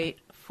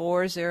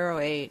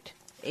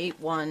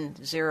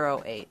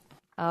 248-408-8108.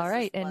 All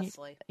right. And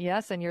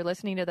yes, and you're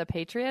listening to The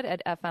Patriot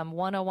at FM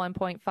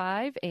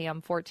 101.5,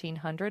 AM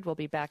 1400. We'll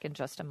be back in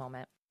just a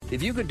moment.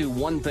 If you could do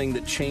one thing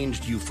that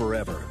changed you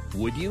forever,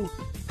 would you?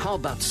 How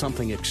about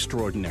something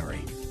extraordinary?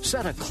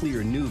 Set a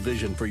clear new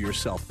vision for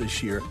yourself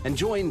this year and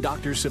join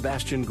Dr.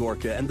 Sebastian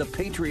Gorka and the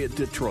Patriot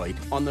Detroit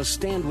on the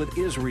Stand with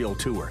Israel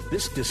tour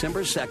this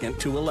December 2nd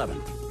to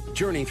 11th.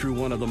 Journey through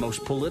one of the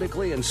most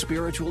politically and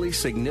spiritually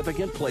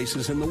significant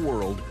places in the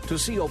world to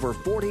see over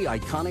 40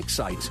 iconic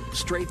sites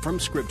straight from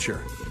Scripture.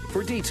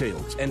 For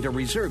details and to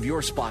reserve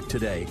your spot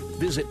today,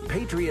 visit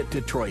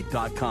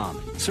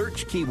patriotdetroit.com.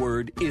 Search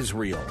keyword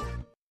Israel.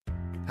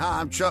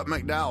 Hi, I'm Chuck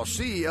McDowell,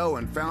 CEO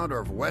and founder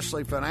of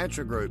Wesley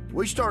Financial Group.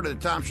 We started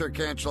the timeshare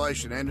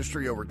cancellation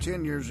industry over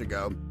 10 years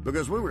ago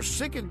because we were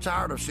sick and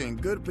tired of seeing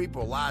good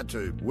people lied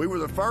to. We were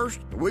the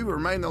first, and we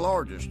remain the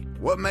largest.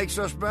 What makes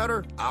us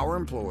better? Our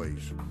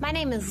employees. My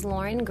name is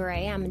Lauren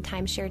Gray. I'm a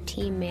timeshare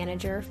team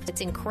manager.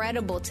 It's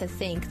incredible to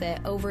think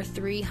that over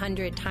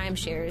 300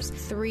 timeshares,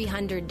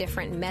 300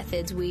 different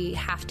methods we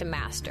have to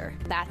master.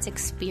 That's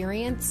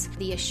experience,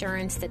 the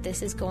assurance that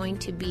this is going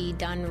to be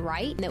done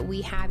right, that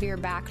we have your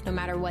back no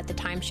matter what the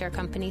timeshare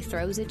company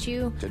throws at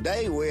you.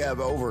 Today we have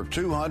over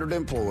 200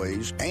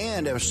 employees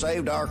and have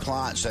saved our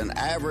clients an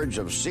average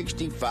of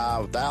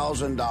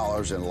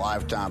 $65,000 in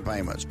lifetime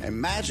payments.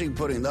 Imagine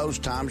putting those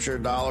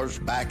timeshare dollars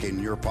back in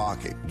your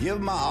pocket.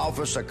 Give my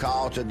office a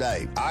call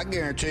today. I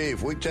guarantee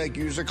if we take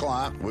you as a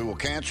client, we will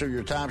cancel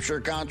your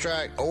timeshare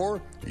contract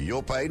or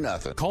you'll pay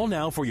nothing. Call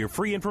now for your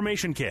free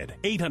information kit.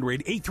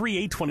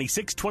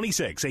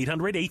 800-838-2626.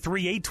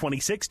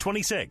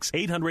 800-838-2626.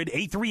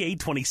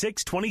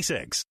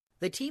 800-838-2626.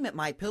 The team at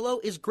MyPillow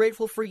is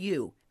grateful for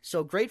you.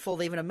 So grateful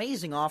they have an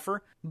amazing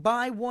offer.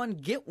 Buy one,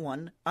 get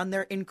one on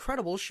their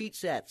incredible sheet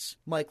sets.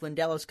 Mike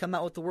Lindell has come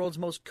out with the world's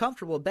most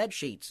comfortable bed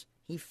sheets.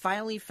 He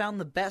finally found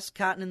the best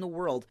cotton in the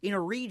world in a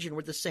region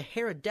where the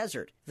Sahara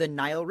Desert, the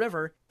Nile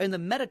River, and the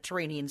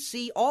Mediterranean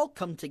Sea all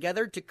come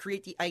together to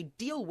create the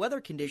ideal weather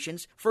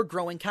conditions for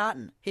growing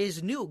cotton.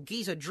 His new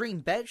Giza Dream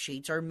bed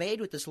sheets are made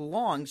with this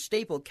long,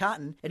 stapled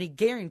cotton, and he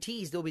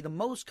guarantees they'll be the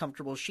most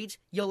comfortable sheets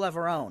you'll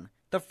ever own.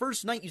 The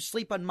first night you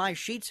sleep on my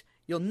sheets,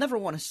 you'll never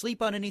want to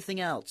sleep on anything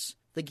else.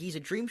 The Giza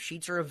Dream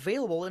sheets are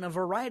available in a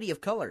variety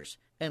of colors.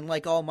 And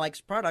like all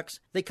Mike's products,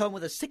 they come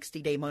with a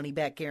 60-day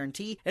money-back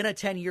guarantee and a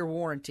 10-year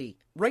warranty.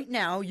 Right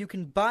now, you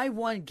can buy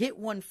one, get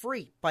one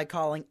free by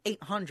calling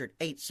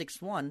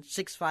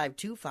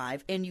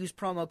 800-861-6525 and use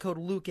promo code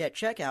Luke at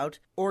checkout,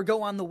 or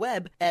go on the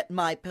web at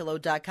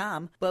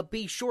mypillow.com, but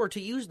be sure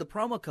to use the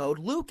promo code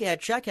Luke at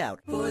checkout.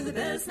 For the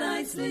best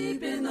night's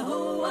sleep in the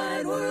whole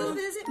wide world,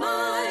 visit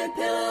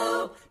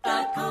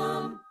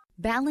mypillow.com.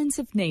 Balance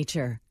of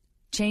Nature.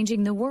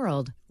 Changing the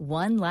world,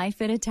 one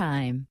life at a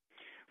time.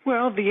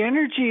 Well, the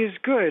energy is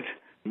good.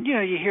 You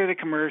know, you hear the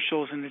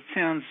commercials, and it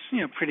sounds,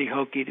 pretty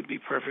hokey, to be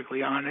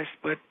perfectly honest.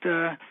 But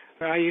I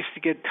used to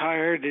get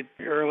tired at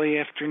early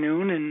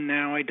afternoon, and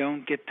now I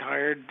don't get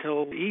tired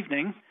till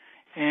evening.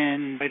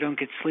 And I don't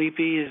get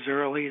sleepy as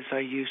early as I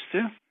used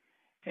to.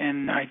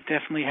 And I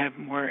definitely have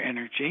more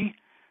energy.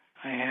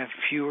 I have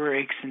fewer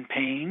aches and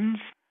pains.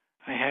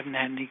 I haven't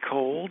had any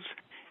colds.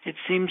 It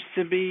seems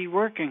to be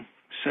working.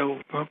 So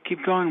we'll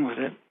keep going with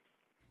it.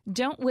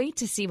 Don't wait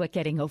to see what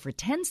getting over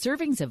 10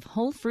 servings of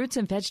whole fruits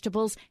and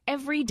vegetables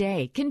every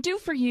day can do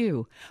for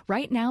you.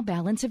 Right now,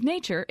 Balance of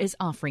Nature is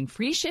offering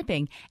free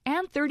shipping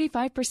and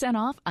 35%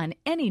 off on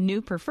any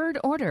new preferred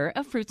order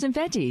of fruits and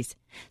veggies.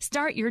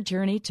 Start your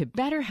journey to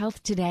better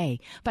health today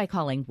by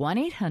calling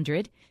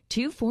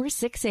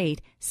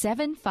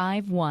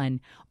 1-800-2468-751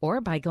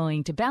 or by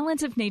going to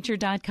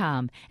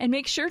balanceofnature.com and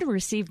make sure to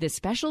receive this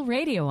special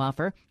radio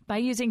offer by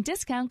using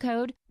discount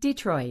code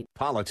Detroit.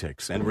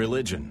 Politics and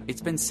religion.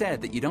 It's been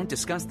said that you don't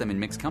discuss them in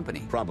mixed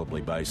company.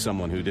 Probably by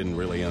someone who didn't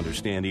really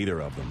understand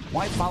either of them.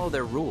 Why follow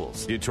their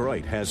rules?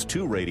 Detroit has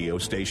two radio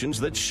stations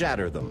that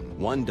shatter them.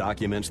 One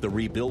documents the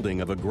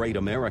rebuilding of a great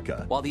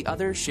America, while the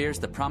other shares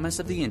the promise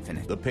of the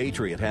infinite. The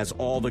Patriot has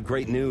all the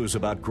great news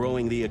about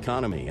growing the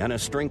economy and a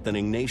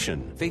strengthening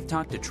nation. Faith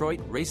Talk Detroit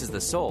raises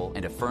the soul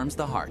and affirms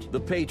the heart. The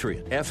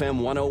Patriot,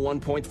 FM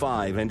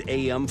 101.5 and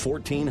AM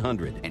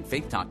 1400. And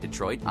Faith Talk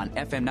Detroit on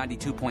FM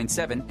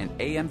 92.7 and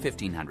AM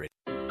 1500.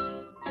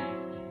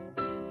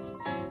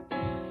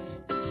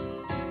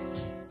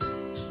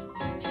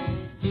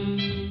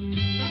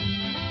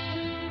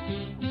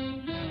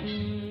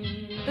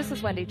 This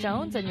is Wendy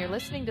Jones, and you're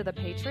listening to The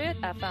Patriot,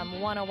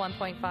 FM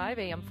 101.5,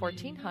 AM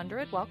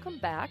 1400. Welcome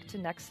back to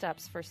Next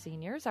Steps for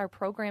Seniors. Our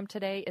program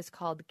today is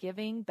called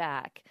Giving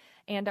Back,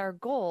 and our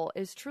goal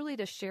is truly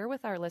to share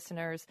with our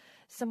listeners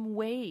some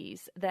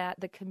ways that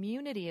the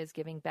community is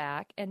giving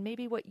back and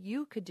maybe what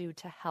you could do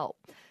to help.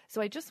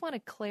 So I just want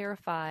to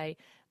clarify,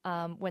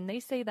 when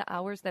they say the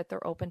hours that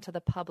they're open to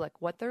the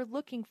public, what they're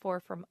looking for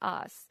from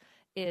us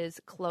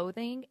is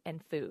clothing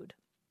and food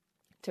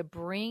to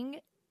bring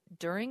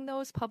during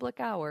those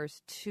public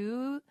hours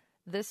to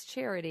this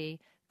charity,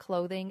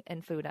 clothing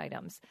and food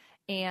items.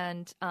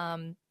 And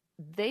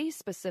they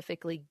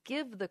specifically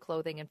give the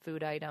clothing and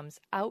food items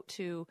out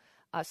to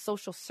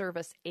social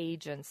service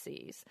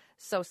agencies,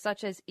 so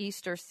such as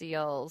Easter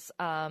Seals,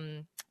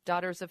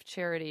 Daughters of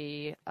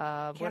Charity,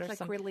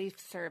 Catholic Relief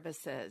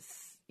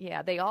Services.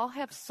 Yeah, they all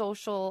have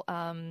social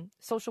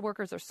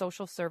workers or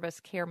social service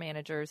care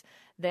managers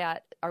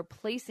that are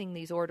placing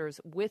these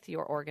orders with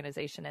your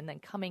organization and then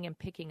coming and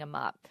picking them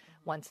up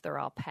once they're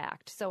all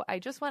packed. So I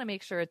just want to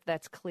make sure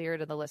that's clear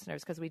to the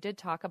listeners, because we did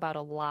talk about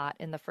a lot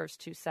in the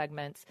first two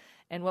segments,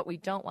 and what we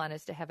don't want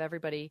is to have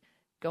everybody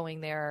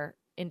going there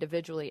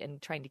individually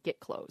and trying to get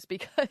clothes,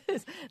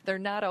 because they're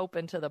not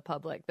open to the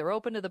public. They're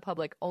open to the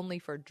public only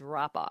for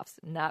drop-offs,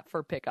 not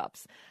for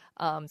pickups.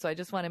 So I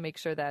just want to make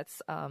sure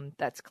that's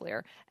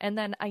clear. And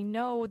then I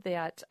know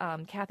that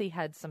Kathy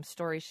had some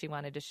stories she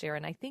wanted to share,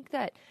 and I think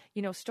that,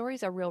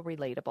 stories are real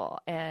relatable,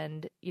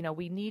 and,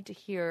 we need to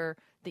hear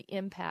the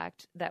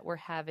impact that we're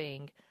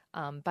having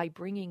by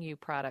bringing you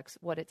products,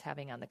 what it's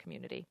having on the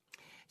community.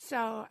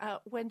 So,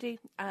 Wendy,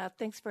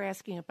 thanks for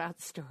asking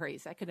about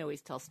stories. I can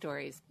always tell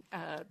stories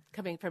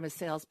coming from a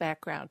sales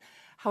background.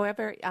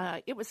 However,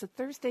 it was a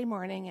Thursday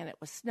morning, and it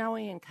was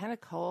snowy and kind of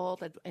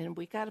cold, and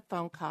we got a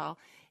phone call.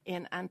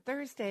 And on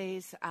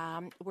Thursdays,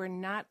 we're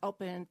not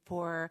open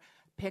for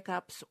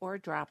pickups or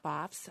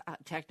drop-offs,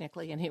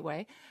 technically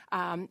anyway.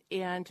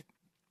 And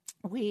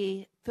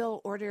we fill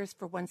orders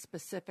for one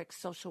specific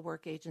social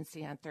work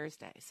agency on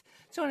Thursdays.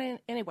 So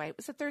anyway, it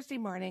was a Thursday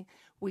morning.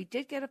 We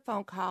did get a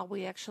phone call.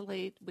 We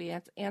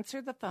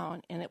answered the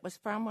phone, and it was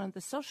from one of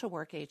the social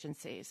work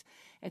agencies.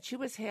 And she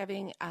was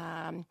having,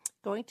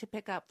 going to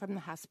pick up from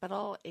the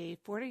hospital a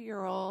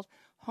 40-year-old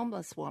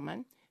homeless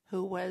woman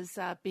who was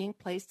being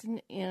placed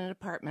in an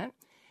apartment.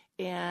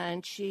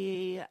 And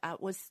she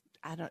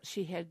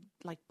she had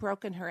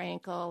broken her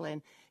ankle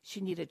and she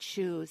needed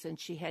shoes, and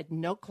she had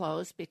no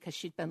clothes because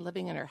she'd been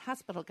living in her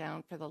hospital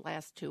gown for the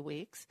last 2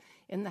 weeks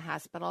in the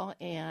hospital,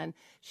 and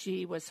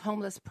she was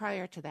homeless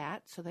prior to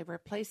that. So they were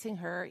placing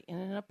her in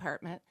an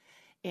apartment,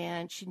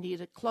 and she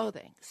needed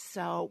clothing.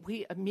 So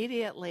we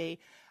immediately,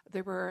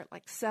 there were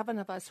 7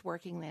 of us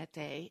working that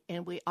day,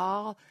 and we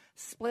all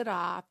split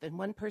off, and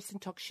one person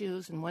took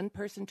shoes, and one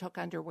person took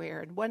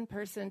underwear, and one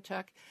person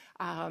took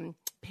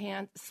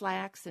pants,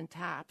 slacks, and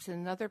tops,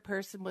 and another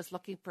person was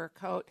looking for a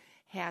coat,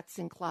 hats,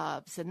 and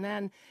gloves. And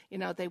then,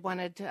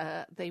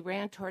 they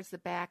ran towards the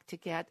back to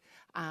get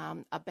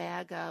a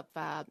bag of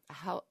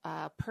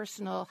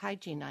personal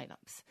hygiene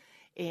items.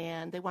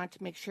 And they wanted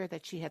to make sure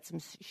that she had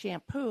some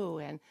shampoo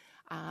and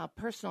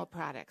personal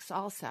products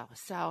also.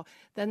 So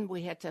then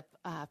we had to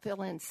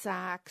fill in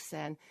socks,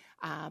 and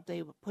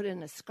they put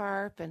in a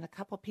scarf and a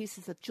couple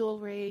pieces of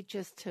jewelry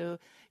just to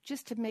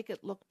make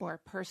it look more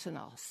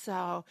personal.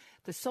 So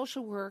the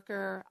social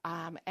worker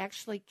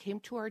actually came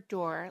to our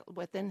door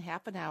within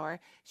half an hour.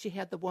 She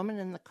had the woman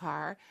in the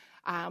car.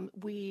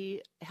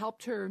 We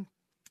helped her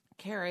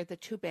carry the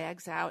 2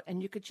 bags out,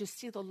 and you could just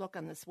see the look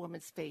on this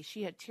woman's face.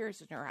 She had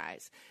tears in her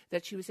eyes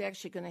that she was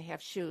actually going to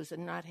have shoes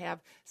and not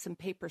have some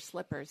paper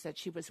slippers that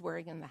she was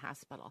wearing in the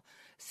hospital.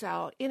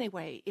 So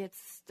anyway,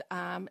 it's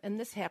and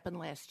this happened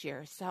last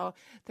year. So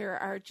there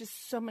are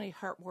just so many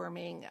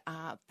heartwarming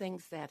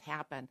things that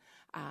happen.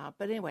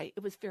 But anyway,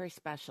 it was very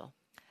special.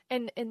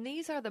 And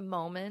these are the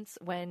moments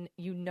when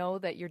you know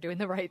that you're doing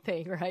the right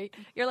thing, right?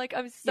 You're like,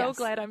 I'm so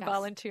glad I'm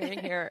volunteering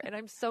here. And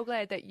I'm so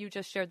glad that you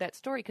just shared that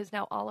story, because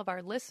now all of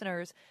our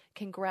listeners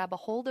can grab a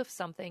hold of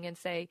something and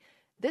say,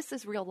 this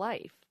is real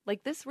life.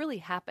 This really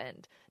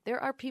happened. There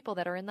are people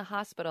that are in the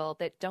hospital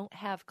that don't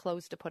have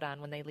clothes to put on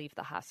when they leave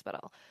the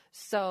hospital.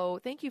 So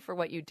thank you for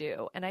what you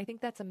do. And I think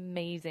that's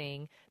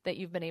amazing that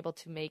you've been able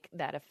to make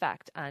that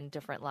effect on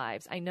different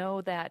lives. I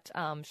know that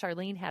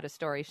Charlene had a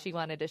story she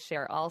wanted to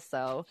share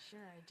also. Sure,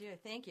 I do.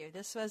 Thank you.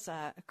 This was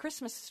a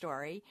Christmas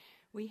story.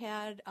 We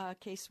had a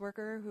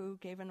caseworker who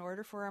gave an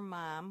order for a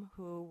mom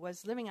who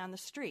was living on the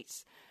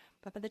streets.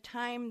 But by the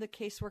time the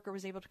caseworker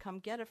was able to come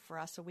get it for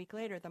us a week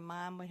later, the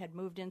mom had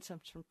moved in some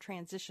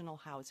transitional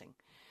housing.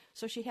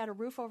 So she had a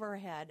roof over her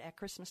head at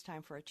Christmas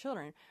time for her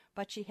children,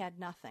 but she had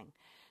nothing.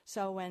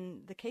 So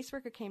when the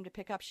caseworker came to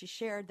pick up, she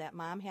shared that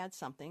mom had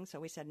something. So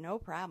we said, no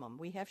problem.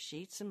 We have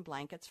sheets and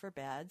blankets for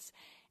beds.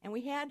 And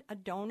we had a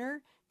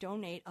donor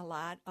donate a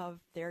lot of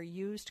their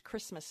used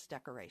Christmas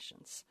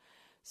decorations,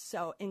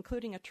 so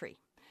including a tree.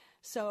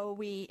 So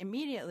we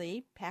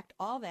immediately packed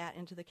all that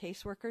into the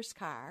caseworker's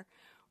car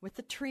with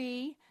the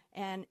tree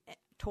and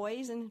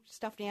toys and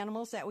stuffed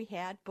animals that we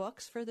had,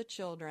 books for the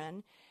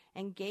children,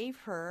 and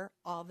gave her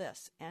all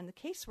this. And the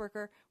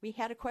caseworker, we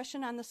had a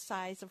question on the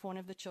size of one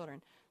of the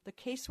children. The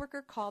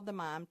caseworker called the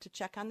mom to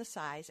check on the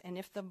size and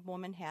if the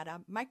woman had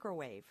a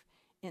microwave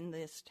in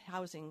this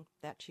housing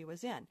that she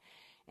was in.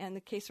 And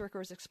the caseworker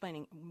was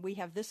explaining, we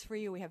have this for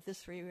you, we have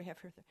this for you, we have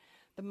for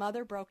the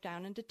mother broke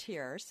down into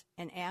tears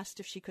and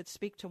asked if she could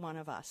speak to one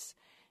of us.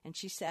 And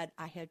she said,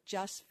 I had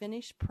just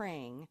finished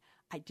praying.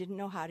 I didn't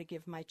know how to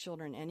give my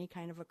children any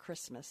kind of a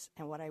Christmas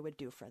and what I would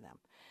do for them.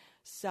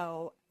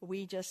 So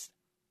we just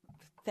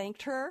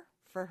thanked her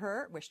for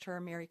her, wished her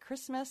a Merry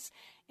Christmas,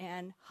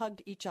 and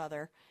hugged each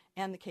other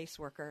and the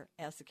caseworker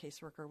as the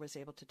caseworker was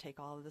able to take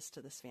all of this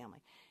to this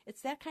family.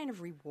 It's that kind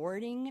of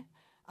rewarding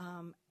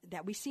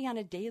that we see on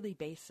a daily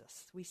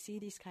basis. We see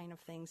these kind of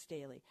things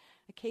daily.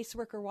 A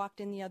caseworker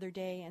walked in the other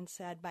day and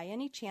said, by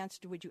any chance,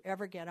 would you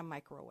ever get a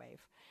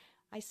microwave?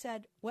 I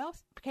said, well,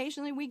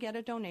 occasionally we get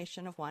a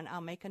donation of one. I'll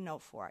make a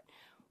note for it.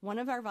 One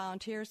of our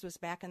volunteers was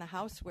back in the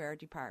houseware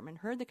department,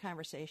 heard the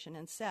conversation,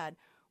 and said,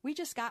 we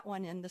just got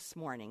one in this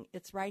morning.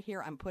 It's right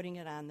here. I'm putting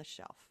it on the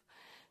shelf.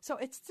 So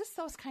it's just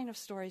those kind of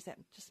stories that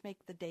just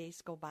make the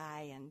days go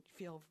by and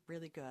feel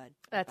really good.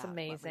 That's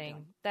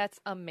amazing. That's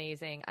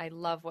amazing. I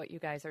love what you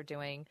guys are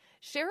doing.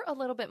 Share a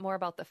little bit more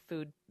about the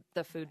food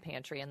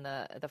pantry and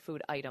the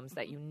food items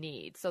that you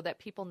need so that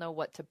people know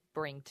what to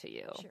bring to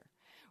you. Sure.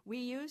 We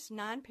use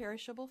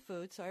non-perishable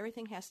food, so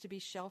everything has to be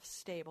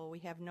shelf-stable. We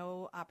have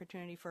no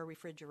opportunity for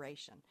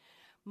refrigeration.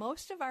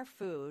 Most of our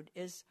food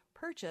is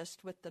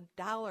purchased with the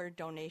dollar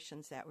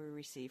donations that we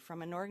receive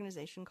from an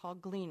organization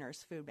called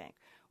Gleaners Food Bank,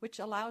 which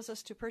allows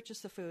us to purchase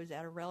the foods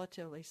at a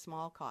relatively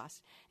small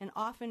cost. And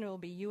often it will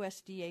be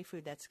USDA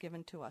food that's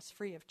given to us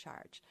free of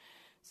charge.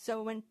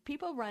 So when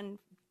people run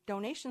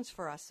donations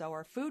for us,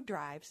 or food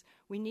drives,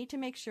 we need to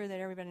make sure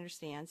that everybody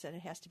understands that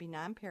it has to be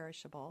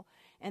non-perishable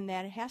and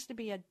that it has to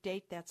be a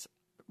date that's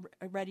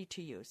ready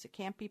to use. It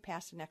can't be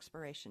past an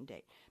expiration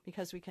date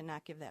because we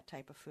cannot give that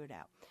type of food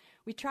out.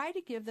 We try to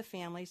give the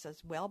families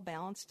as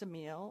well-balanced a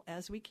meal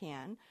as we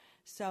can.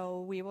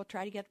 So we will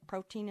try to get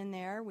protein in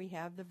there. We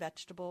have the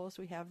vegetables.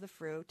 We have the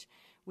fruit.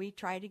 We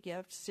try to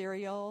give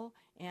cereal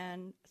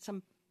and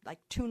some like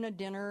tuna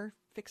dinner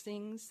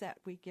fixings that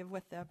we give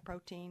with the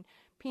protein.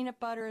 Peanut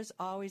butter is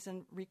always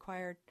a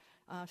required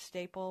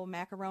staple,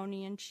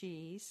 macaroni and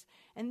cheese.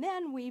 And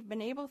then we've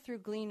been able through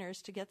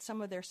Gleaners to get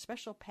some of their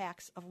special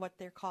packs of what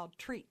they're called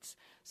treats.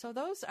 So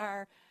those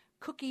are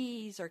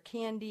cookies or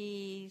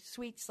candy,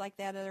 sweets like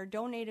that are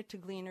donated to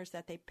Gleaners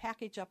that they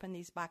package up in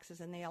these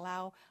boxes, and they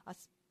allow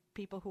us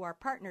people who are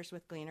partners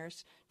with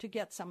Gleaners to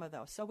get some of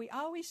those. So we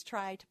always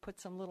try to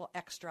put some little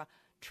extra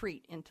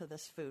treat into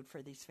this food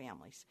for these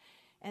families.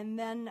 And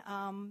then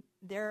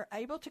they're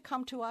able to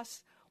come to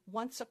us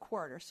once a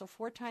quarter, so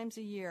 4 times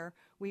a year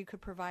we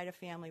could provide a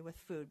family with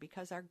food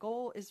because our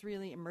goal is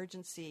really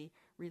emergency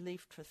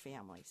relief for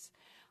families.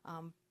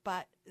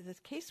 But the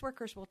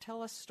caseworkers will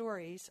tell us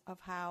stories of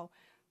how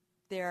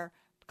their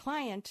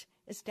client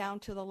is down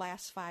to the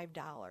last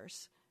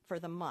 $5 for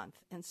the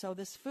month, and so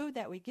this food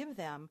that we give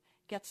them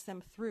gets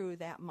them through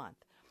that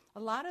month.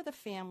 A lot of the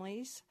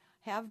families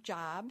have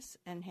jobs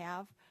and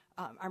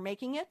are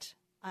making it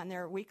on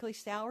their weekly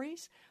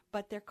salaries,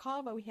 but they're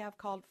called what we have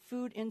called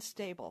food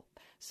unstable.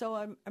 So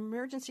an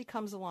emergency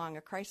comes along,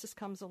 a crisis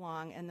comes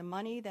along, and the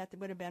money that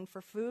would have been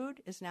for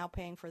food is now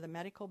paying for the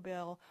medical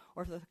bill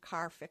or for the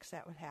car fix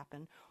that would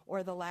happen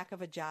or the lack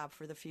of a job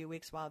for the few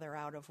weeks while they're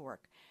out of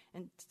work.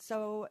 And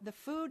so the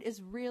food is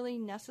really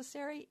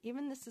necessary.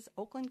 Even this is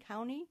Oakland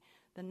County.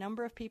 The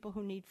number of people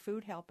who need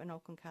food help in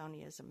Oakland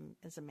County is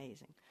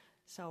amazing.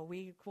 So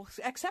we will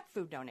accept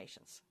food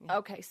donations. Yeah.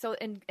 Okay, so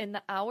in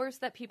the hours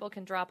that people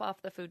can drop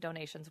off the food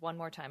donations, one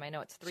more time. I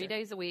know it's 3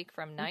 days a week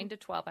from 9 to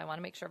 12. I want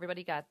to make sure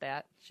everybody got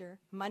that. Sure.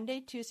 Monday,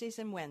 Tuesdays,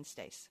 and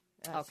Wednesdays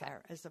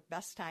is the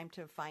best time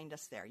to find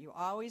us there. You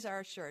always are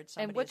assured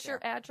somebody And what's is there.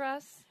 Your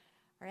address?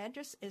 Our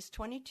address is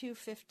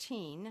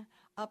 2215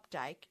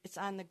 Updike. It's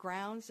on the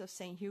grounds of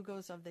St.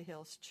 Hugo's of the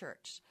Hills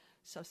Church.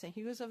 So St.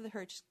 Hugo's of the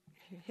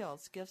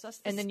Hills gives us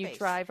the And then space. you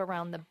drive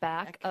around the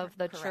back of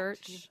the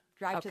church? You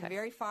drive to the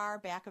very far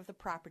back of the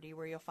property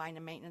where you'll find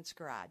a maintenance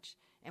garage,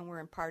 and we're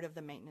in part of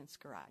the maintenance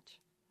garage.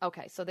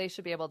 Okay, so they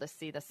should be able to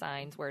see the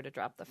signs where to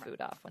drop the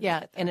food off. When Yeah,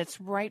 they get there. and it's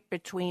right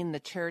between the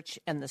church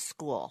and the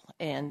school,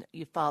 and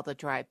you follow the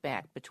drive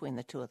back between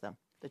the two of them,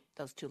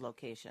 those two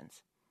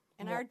locations.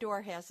 And our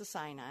door has a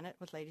sign on it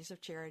with Ladies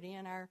of Charity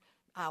and our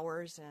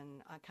hours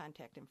and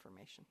contact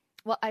information.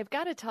 Well, I've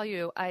got to tell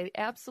you, I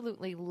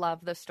absolutely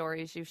love the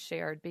stories you've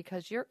shared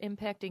because you're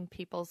impacting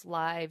people's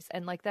lives.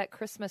 And like that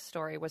Christmas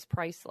story was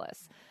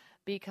priceless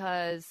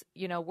because,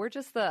 we're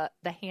just the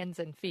hands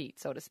and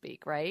feet, so to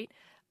speak, right?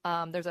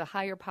 There's a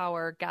higher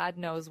power. God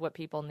knows what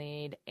people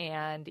need.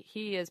 And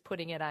he is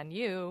putting it on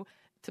you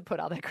to put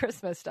all the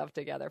Christmas stuff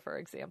together, for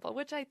example,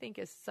 which I think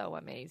is so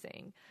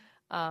amazing.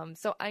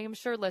 So I am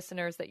sure,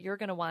 listeners, that you're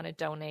going to want to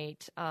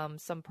donate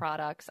some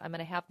products. I'm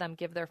going to have them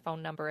give their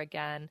phone number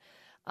again.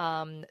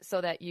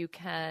 So that you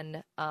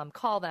can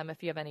call them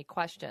if you have any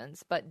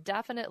questions. But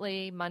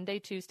definitely Monday,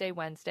 Tuesday,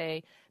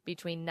 Wednesday,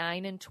 between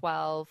 9 and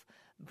 12,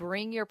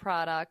 bring your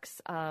products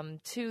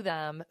to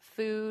them,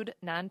 food,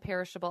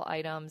 non-perishable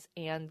items,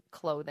 and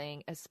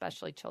clothing,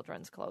 especially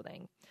children's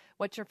clothing.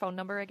 What's your phone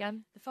number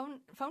again? The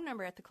phone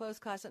number at the Clothes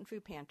Closet and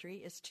Food Pantry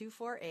is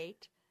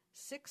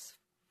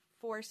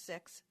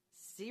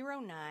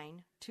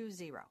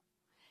 248-646-0920.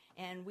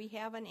 And we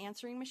have an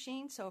answering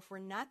machine, so if we're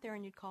not there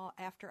and you call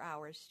after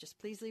hours, just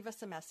please leave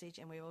us a message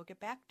and we will get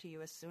back to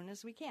you as soon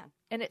as we can.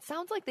 And it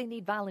sounds like they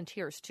need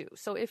volunteers too.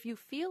 So if you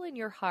feel in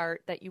your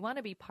heart that you want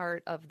to be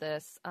part of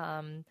this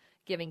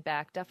giving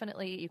back,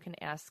 definitely you can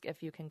ask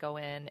if you can go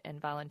in and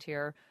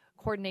volunteer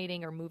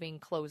coordinating or moving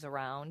clothes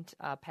around,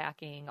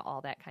 packing, all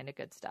that kind of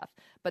good stuff.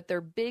 But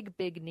their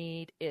big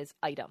need is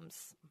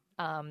items.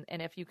 And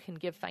if you can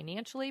give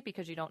financially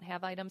because you don't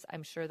have items,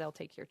 I'm sure they'll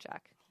take your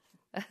check.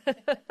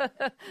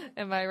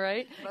 Am I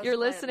right? You're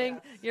listening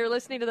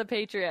to The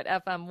Patriot,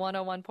 FM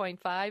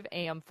 101.5,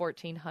 AM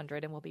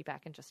 1400, and we'll be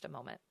back in just a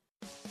moment.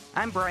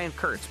 I'm Brian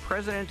Kurtz,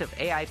 president of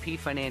AIP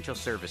Financial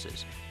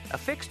Services. A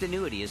fixed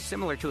annuity is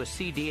similar to a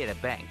CD at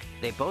a bank.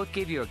 They both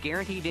give you a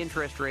guaranteed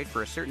interest rate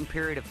for a certain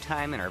period of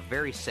time and are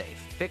very safe.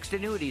 Fixed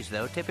annuities,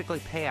 though, typically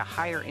pay a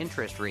higher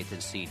interest rate than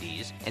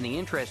CDs, and the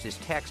interest is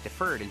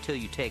tax-deferred until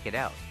you take it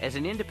out. As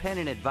an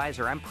independent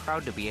advisor, I'm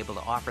proud to be able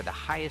to offer the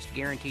highest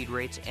guaranteed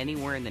rates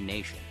anywhere in the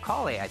nation.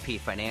 Call AIP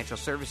Financial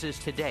Services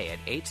today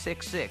at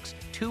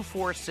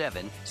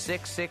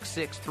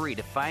 866-247-6663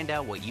 to find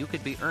out what you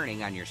could be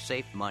earning on your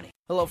safe money.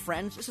 Hello,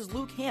 friends. This is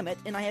Luke Hammett,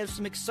 and I have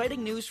some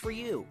exciting news for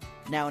you.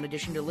 Now, in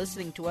addition to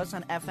listening to us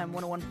on FM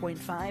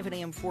 101.5 and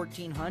AM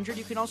 1400,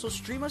 you can also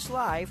stream us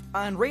live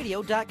on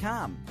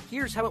radio.com.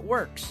 Here's how it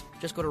works.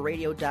 Just go to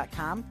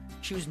radio.com,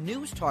 choose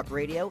News Talk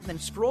Radio, then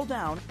scroll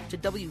down to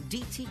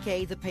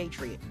WDTK The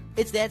Patriot.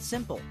 It's that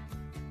simple.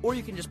 Or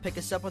you can just pick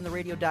us up on the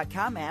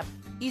radio.com app.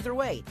 Either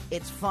way,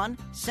 it's fun,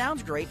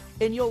 sounds great,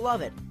 and you'll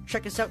love it.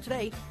 Check us out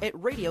today at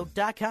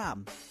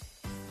radio.com.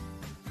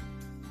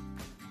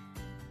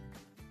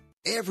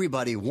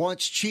 Everybody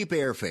wants cheap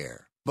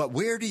airfare, but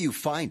where do you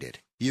find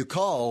it? You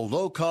call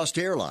Low Cost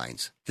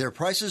Airlines. Their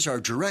prices are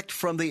direct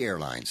from the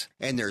airlines,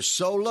 and they're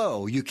so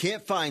low you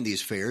can't find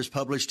these fares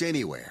published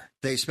anywhere.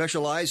 They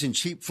specialize in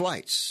cheap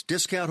flights,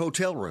 discount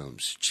hotel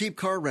rooms, cheap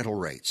car rental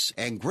rates,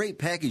 and great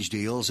package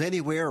deals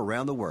anywhere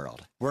around the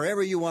world.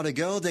 Wherever you want to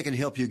go, they can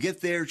help you get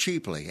there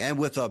cheaply and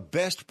with a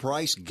best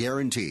price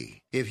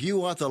guarantee. If you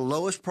want the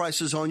lowest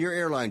prices on your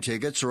airline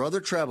tickets or other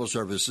travel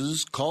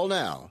services, call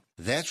now.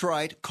 That's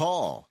right,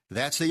 call.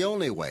 That's the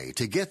only way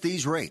to get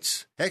these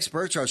rates.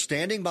 Experts are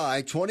standing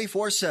by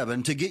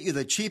 24/7 to get you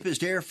the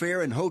cheapest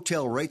airfare and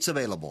hotel rates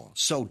available.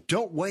 So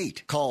don't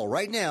wait. Call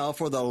right now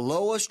for the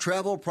lowest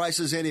travel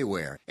prices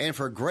anywhere and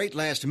for great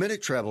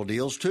last-minute travel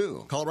deals,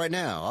 too. Call right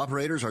now.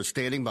 Operators are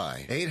standing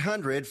by.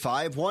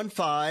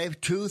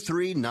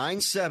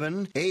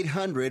 800-515-2397.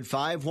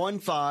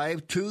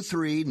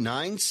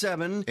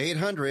 800-515-2397.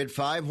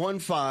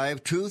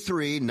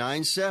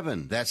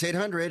 800-515-2397. That's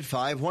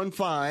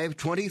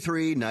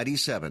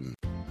 800-515-2397.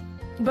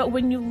 But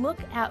when you look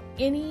at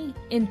any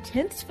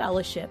intense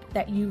fellowship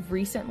that you've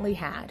recently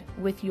had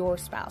with your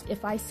spouse,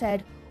 if I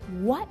said,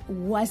 what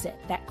was it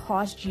that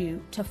caused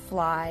you to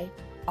fly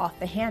off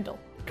the handle?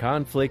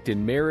 Conflict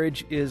in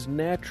marriage is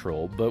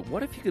natural, but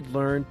what if you could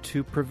learn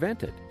to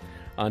prevent it?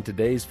 On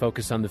today's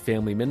Focus on the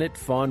Family Minute,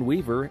 Fawn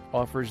Weaver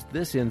offers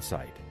this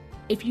insight.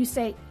 If you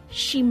say,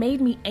 she made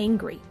me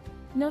angry,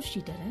 no,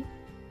 she didn't.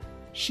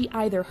 She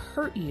either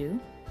hurt you,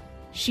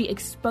 she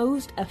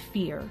exposed a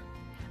fear,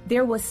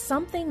 there was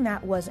something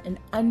that was an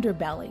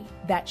underbelly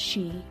that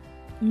she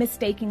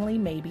mistakenly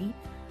maybe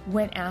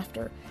went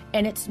after.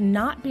 And it's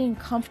not being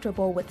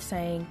comfortable with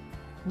saying,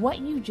 what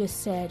you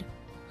just said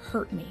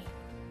hurt me.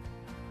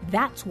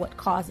 That's what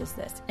causes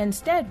this.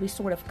 Instead, we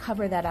sort of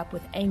cover that up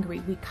with angry.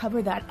 We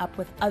cover that up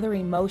with other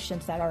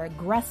emotions that are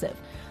aggressive.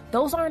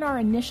 Those aren't our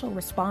initial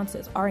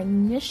responses. Our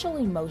initial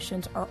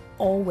emotions are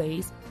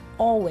always,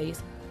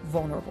 always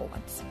vulnerable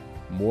ones.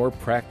 More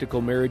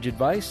practical marriage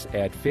advice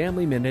at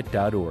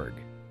FamilyMinute.org.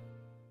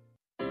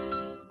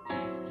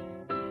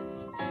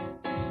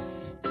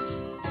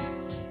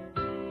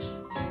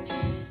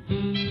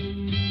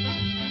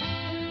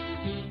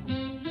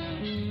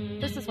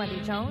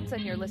 Wendy Jones,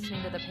 and you're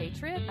listening to The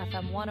Patriot,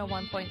 FM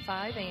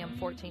 101.5, AM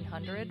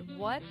 1400.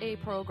 What a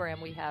program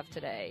we have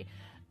today.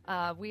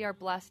 We are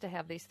blessed to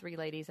have these three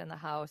ladies in the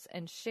house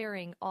and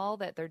sharing all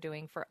that they're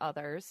doing for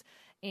others.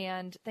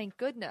 And thank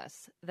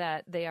goodness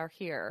that they are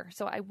here.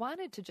 So I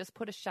wanted to just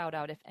put a shout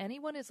out. If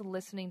anyone is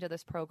listening to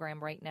this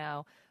program right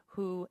now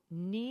who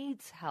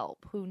needs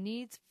help, who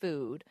needs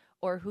food,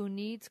 or who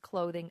needs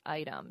clothing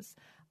items,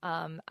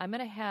 I'm going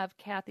to have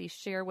Kathy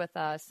share with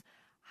us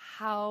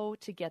how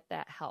to get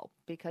that help,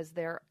 because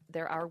there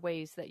are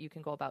ways that you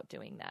can go about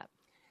doing that.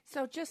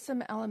 So just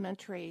some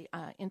elementary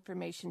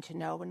information to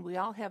know. When we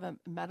all have a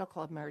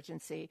medical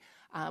emergency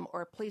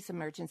or a police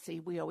emergency,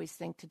 we always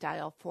think to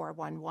dial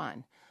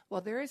 411.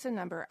 Well, there is a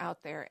number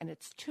out there, and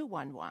it's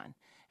 211,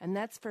 and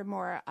that's for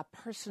more a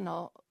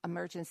personal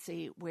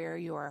emergency where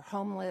you're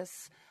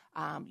homeless,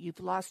 you've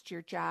lost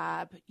your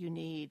job, you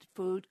need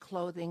food,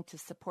 clothing to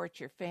support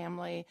your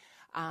family.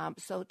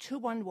 So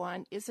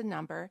 211 is a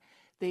number.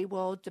 They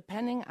will,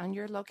 depending on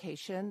your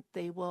location,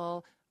 they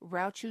will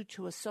route you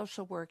to a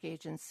social work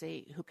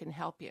agency who can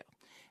help you.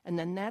 And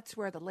then that's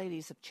where the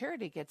Ladies of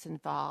Charity gets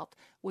involved.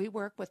 We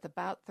work with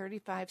about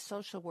 35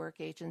 social work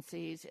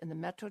agencies in the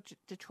Metro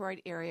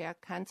Detroit area,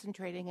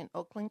 concentrating in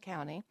Oakland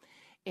County.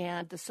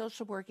 And the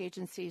social work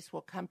agencies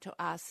will come to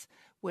us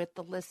with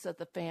the lists of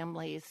the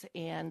families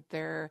and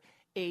their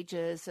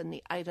ages and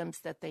the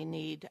items that they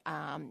need,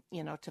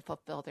 to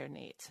fulfill their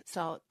needs.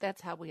 So that's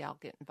how we all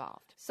get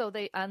involved. So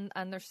they, on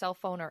their cell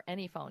phone or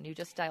any phone, you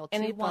just dial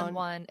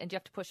 211, and do you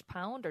have to push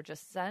pound or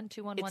just send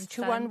 211? It's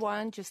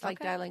 211, just like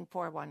dialing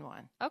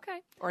 411.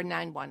 Okay. Or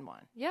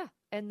 911. Yeah.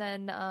 And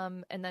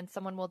then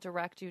someone will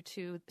direct you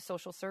to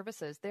social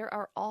services. There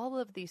are all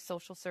of these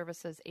social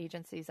services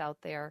agencies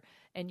out there,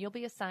 and you'll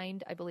be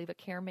assigned, I believe, a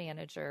care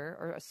manager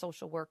or a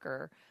social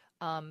worker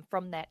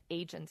from that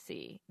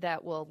agency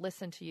that will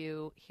listen to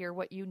you, hear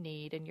what you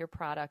need and your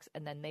products,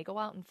 and then they go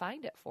out and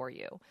find it for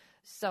you.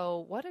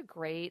 So what a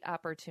great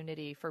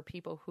opportunity for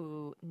people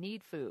who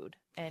need food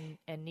and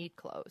need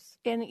clothes.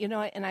 And,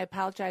 and I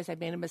apologize, I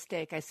made a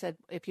mistake. I said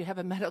if you have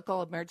a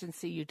medical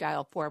emergency, you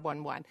dial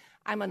 411.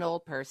 I'm an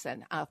old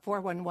person.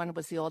 411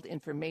 was the old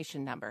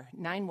information number.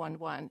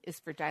 911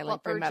 is for dialing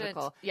for urgent,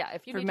 medical. Yeah,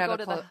 if you need to go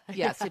to the...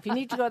 Yes, if you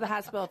need to go to the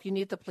hospital, if you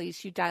need the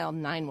police, you dial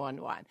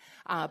 911.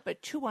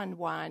 But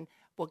 211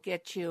 will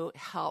get you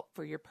help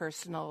for your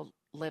personal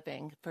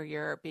living for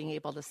your being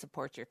able to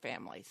support your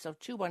family. So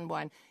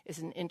 211 is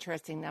an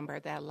interesting number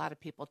that a lot of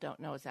people don't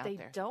know is out there.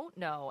 They don't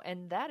know,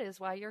 and that is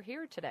why you're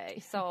here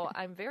today. So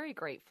I'm very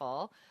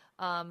grateful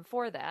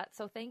for that.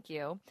 So thank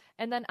you.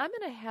 And then I'm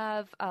going to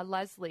have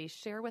Leslie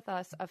share with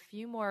us a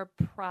few more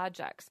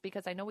projects,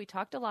 because I know we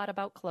talked a lot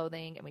about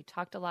clothing and we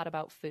talked a lot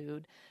about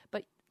food,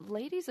 but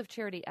Ladies of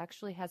Charity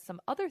actually has some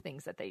other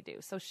things that they do.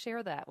 So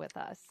share that with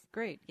us.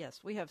 Great.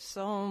 Yes, we have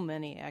so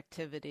many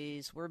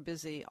activities. We're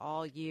busy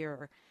all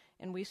year,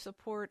 and we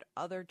support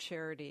other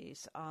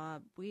charities.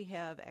 We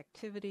have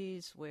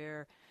activities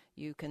where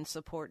you can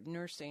support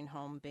nursing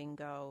home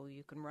bingo.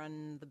 You can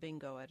run the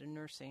bingo at a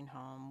nursing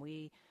home.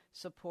 We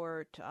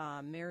support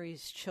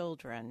Mary's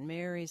Children,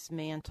 Mary's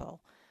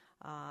Mantle,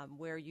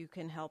 where you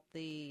can help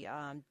the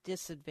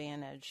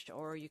disadvantaged,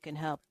 or you can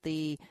help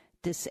the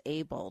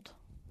disabled.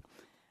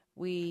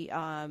 We,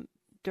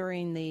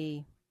 during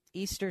the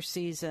Easter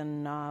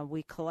season,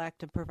 we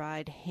collect and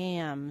provide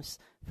hams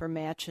for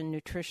Matchin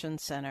Nutrition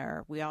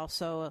Center. We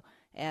also,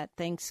 at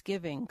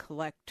Thanksgiving,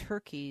 collect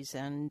turkeys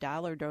and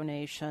dollar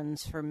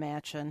donations for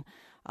Matchin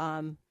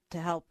to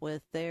help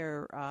with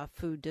their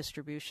food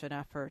distribution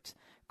efforts.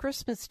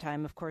 Christmas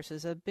time, of course,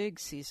 is a big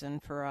season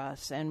for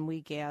us, and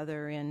we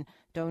gather in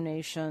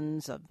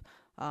donations of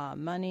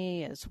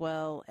money as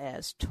well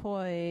as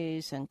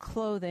toys and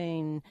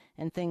clothing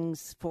and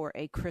things for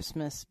a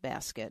Christmas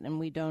basket, and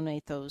we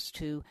donate those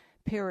to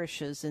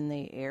parishes in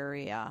the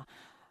area.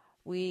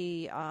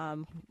 We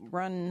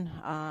run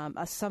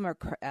a summer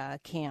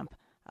camp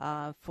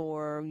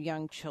for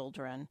young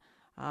children.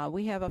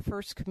 We have a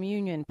First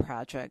Communion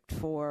project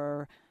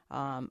for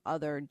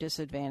other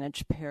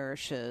disadvantaged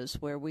parishes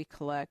where we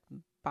collect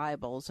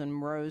Bibles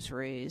and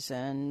rosaries,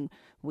 and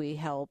we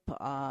help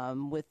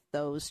with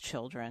those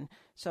children.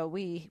 So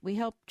we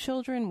help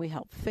children, we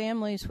help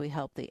families, we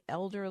help the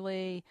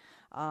elderly.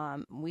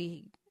 I've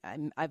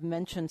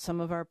mentioned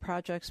some of our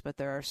projects, but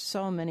there are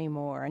so many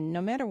more. And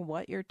no matter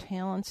what your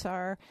talents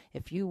are,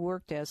 if you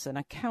worked as an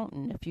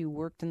accountant, if you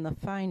worked in the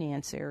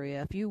finance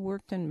area, if you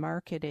worked in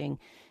marketing,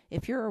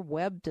 if you're a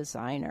web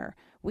designer,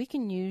 we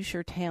can use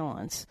your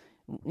talents.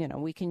 You know,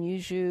 we can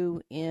use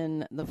you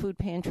in the food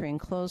pantry and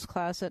clothes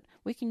closet.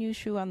 We can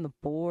use you on the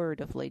board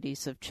of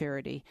Ladies of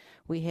Charity.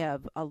 We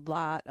have a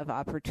lot of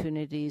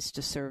opportunities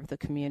to serve the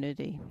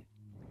community.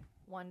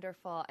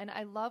 Wonderful. And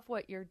I love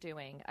what you're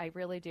doing. I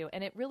really do.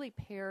 And it really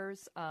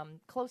pairs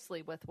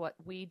closely with what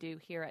we do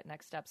here at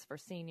Next Steps for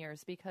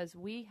Seniors, because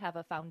we have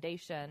a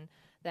foundation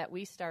that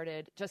we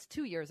started just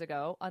 2 years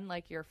ago,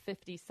 unlike your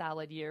 50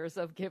 solid years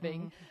of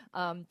giving,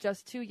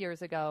 just 2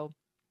 years ago.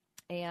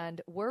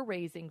 And we're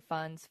raising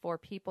funds for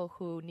people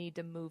who need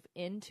to move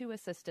into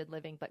assisted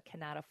living but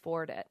cannot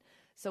afford it.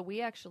 So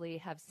we actually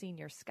have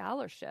senior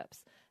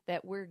scholarships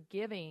that we're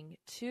giving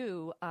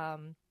to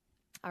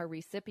our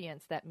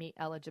recipients that meet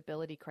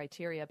eligibility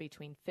criteria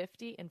between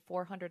 $50 and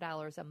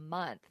 $400 a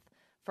month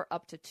for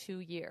up to 2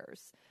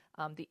 years.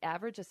 The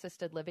average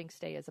assisted living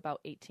stay is about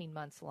 18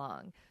 months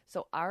long.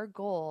 So our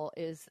goal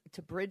is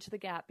to bridge the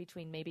gap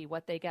between maybe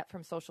what they get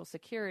from Social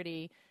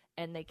Security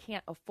and they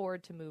can't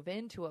afford to move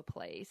into a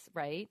place,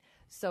 right?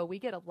 So we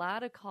get a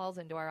lot of calls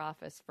into our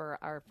office for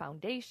our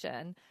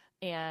foundation,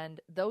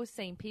 and those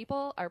same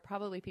people are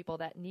probably people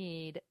that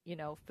need, you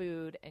know,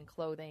 food and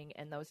clothing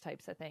and those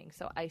types of things.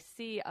 So I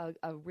see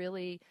a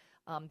really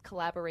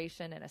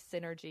collaboration and a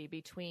synergy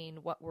between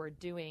what we're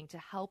doing to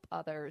help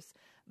others.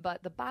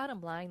 But the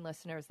bottom line,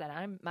 listeners,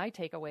 my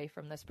takeaway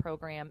from this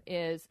program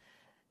is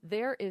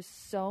there is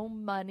so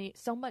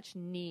much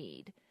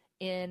need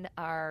in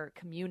our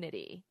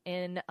community,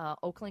 in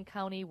Oakland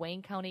County,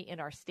 Wayne County, in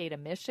our state of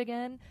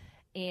Michigan.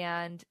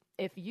 And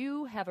if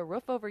you have a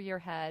roof over your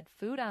head,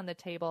 food on the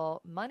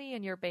table, money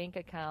in your bank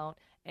account,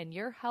 and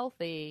you're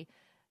healthy,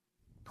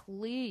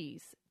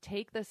 please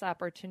take this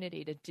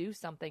opportunity to do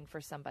something for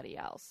somebody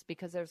else,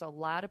 because there's a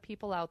lot of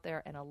people out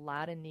there and a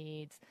lot of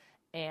needs.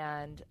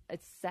 And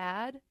it's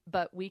sad,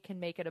 but we can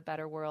make it a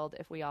better world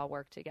if we all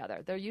work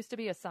together. There used to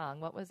be a song.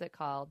 What was it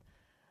called?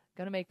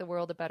 Going to make the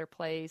world a better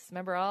place.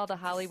 Remember, all the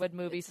Hollywood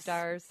movie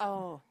stars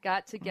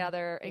got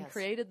together and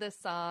created this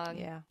song.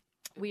 Yeah.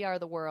 We are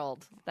the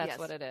world. That's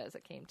what it is.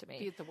 It came to me.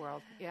 Feed the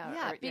world.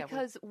 Yeah,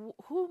 because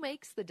who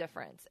makes the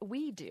difference?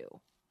 We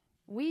do.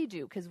 We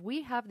do, because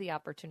we have the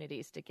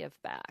opportunities to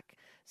give back.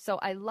 So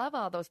I love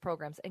all those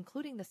programs,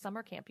 including the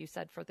summer camp you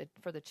said for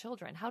the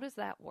children. How does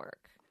that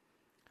work?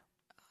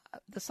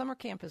 The summer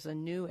camp is a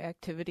new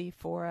activity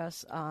for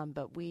us,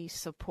 but we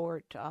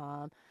support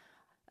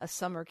a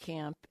summer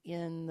camp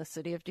in the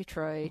city of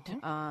Detroit,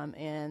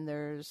 and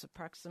there's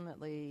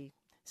approximately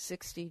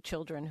 60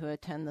 children who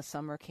attend the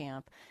summer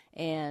camp,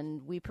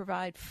 and we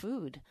provide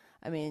food.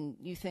 I mean,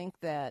 you think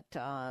that,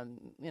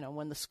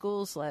 when the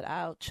schools let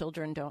out,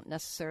 children don't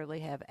necessarily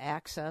have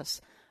access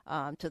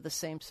to the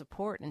same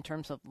support in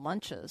terms of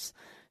lunches.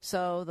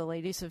 So the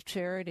Ladies of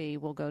Charity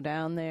will go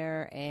down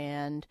there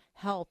and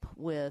help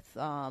with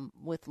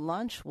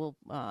lunch. We'll,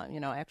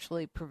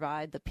 actually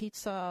provide the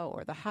pizza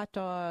or the hot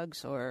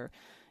dogs or,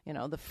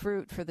 the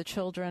fruit for the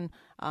children.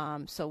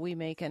 So we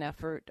make an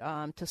effort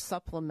to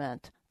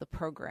supplement the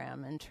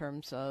program in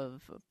terms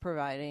of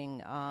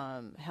providing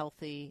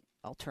healthy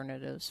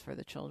alternatives for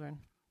the children.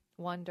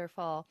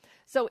 Wonderful.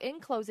 So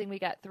in closing, we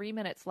got 3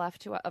 minutes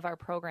left of our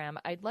program.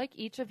 I'd like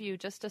each of you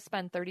just to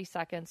spend 30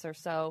 seconds or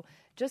so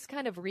just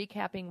kind of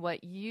recapping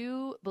what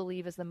you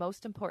believe is the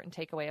most important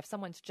takeaway. If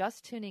someone's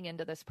just tuning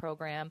into this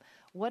program,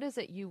 what is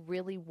it you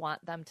really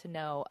want them to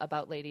know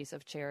about Ladies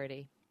of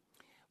Charity?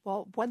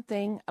 Well, one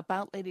thing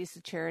about Ladies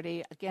of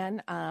Charity,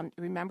 again,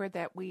 remember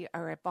that we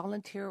are a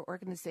volunteer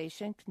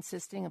organization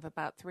consisting of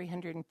about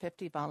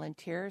 350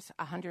 volunteers.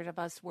 100 of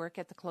us work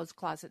at the Closed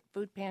Closet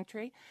Food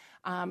Pantry,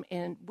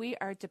 and we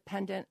are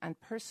dependent on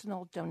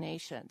personal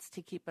donations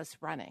to keep us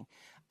running.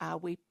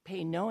 We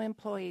pay no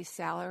employee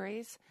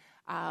salaries.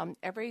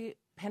 Every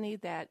penny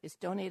that is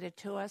donated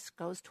to us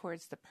goes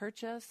towards the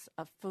purchase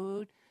of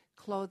food,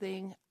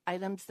 clothing,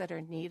 items that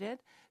are needed.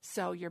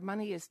 So your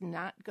money is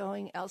not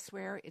going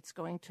elsewhere. It's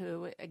going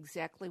to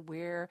exactly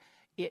where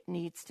it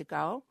needs to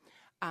go.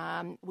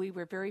 We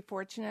were very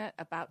fortunate.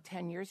 About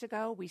 10 years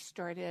ago, we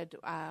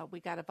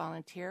got a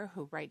volunteer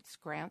who writes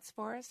grants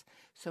for us.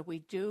 So we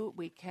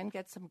can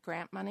get some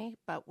grant money,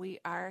 but we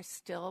are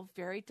still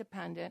very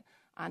dependent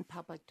on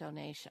public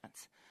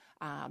donations.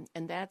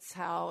 And that's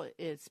how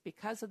it's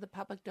because of the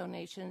public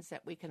donations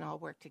that we can all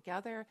work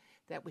together,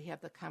 that we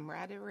have the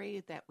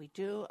camaraderie that we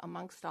do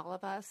amongst all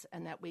of us,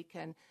 and that we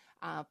can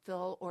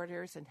fill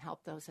orders and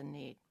help those in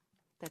need.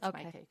 That's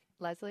my take.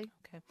 Leslie?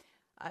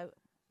 Okay.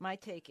 My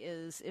take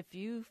is if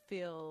you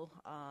feel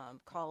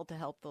called to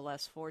help the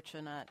less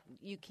fortunate,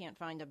 you can't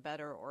find a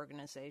better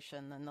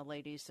organization than the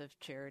Ladies of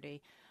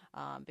Charity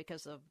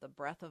because of the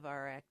breadth of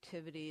our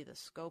activity, the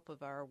scope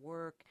of our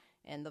work,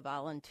 and the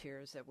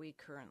volunteers that we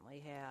currently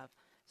have.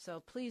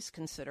 So please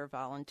consider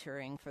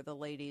volunteering for the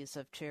Ladies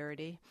of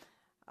Charity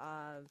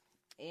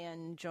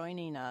and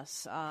joining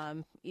us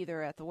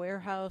either at the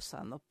warehouse,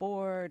 on the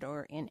board,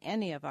 or in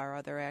any of our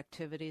other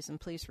activities.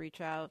 And please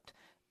reach out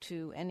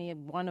to any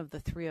one of the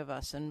three of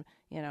us, and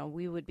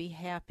we would be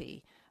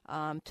happy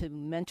to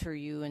mentor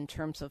you in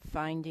terms of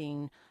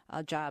finding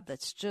a job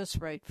that's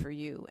just right for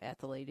you at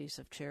the Ladies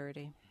of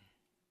Charity.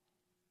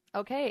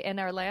 Okay, and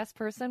our last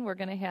person we're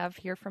going to have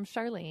here from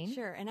Charlene.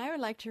 Sure, and I would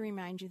like to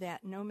remind you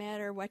that no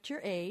matter what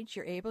your age,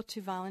 you're able to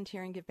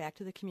volunteer and give back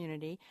to the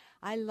community.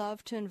 I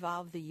love to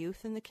involve the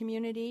youth in the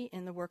community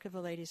in the work of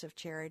the Ladies of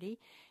Charity.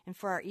 And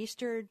for our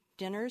Easter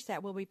dinners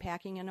that we'll be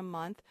packing in a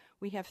month,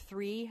 we have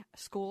 3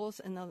 schools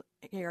in the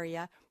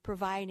area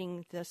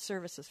providing the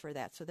services for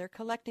that. So they're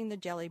collecting the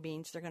jelly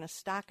beans. They're going to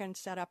stock and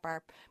set up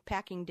our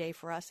packing day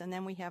for us, and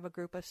then we have a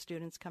group of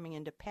students coming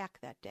in to pack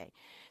that day.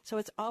 So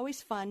it's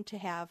always fun to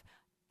have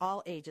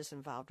all ages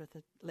involved with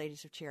the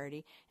Ladies of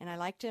Charity, and I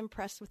like to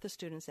impress with the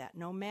students that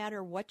no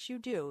matter what you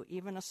do,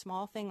 even a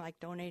small thing like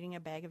donating a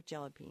bag of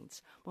jelly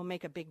beans will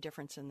make a big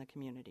difference in the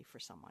community for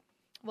someone.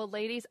 Well,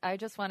 ladies, I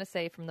just want to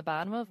say from the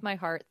bottom of my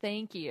heart,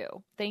 thank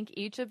you. Thank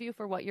each of you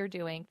for what you're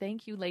doing.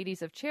 Thank you,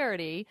 Ladies of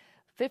Charity,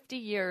 50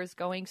 years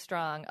going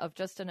strong of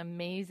just an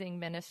amazing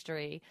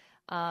ministry.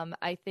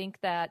 I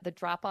think that the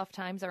drop-off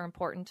times are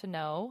important to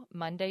know,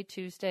 Monday,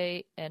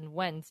 Tuesday, and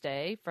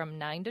Wednesday from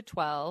 9 to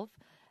 12.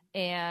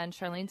 And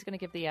Charlene's going to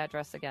give the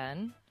address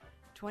again.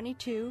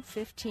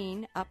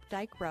 2215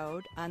 Updike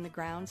Road on the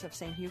grounds of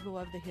St. Hugo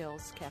of the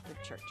Hills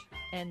Catholic Church.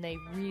 And they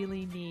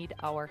really need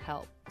our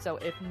help. So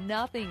if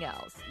nothing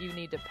else, you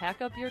need to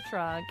pack up your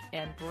trunk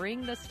and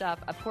bring the stuff.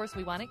 Of course,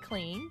 we want it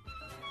clean.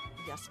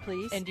 Yes,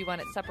 please. And do you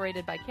want it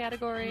separated by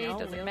category? No,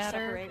 does it we'll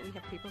matter? Separate. We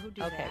have people who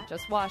do that. Okay,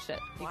 just wash it.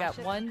 You got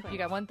one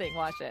thing,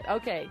 wash it.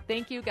 Okay,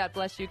 thank you. God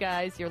bless you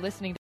guys. You're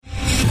listening to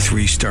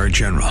 3-star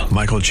General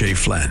Michael J.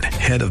 Flynn,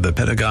 head of the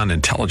Pentagon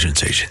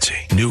Intelligence Agency,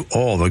 knew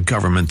all the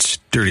government's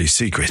dirty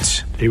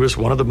secrets. He was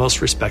one of the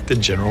most respected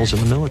generals in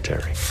the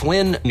military.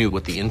 Flynn knew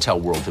what the intel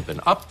world had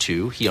been up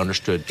to. He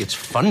understood its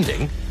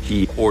funding.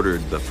 He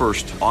ordered the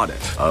first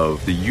audit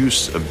of the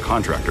use of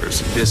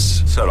contractors.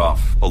 This set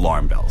off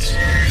alarm bells.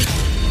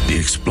 The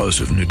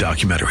explosive new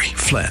documentary,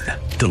 Flynn,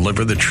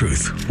 Deliver the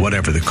Truth,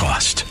 Whatever the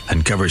Cost,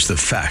 uncovers the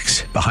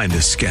facts behind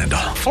this scandal.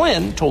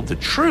 Flynn told the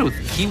truth.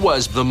 He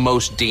was the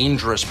most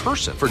dangerous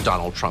person for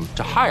Donald Trump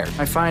to hire.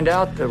 I find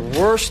out the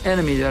worst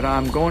enemy that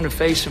I'm going to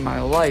face in my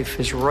life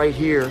is right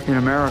here in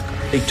America.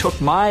 They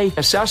took my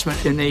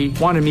assessment and they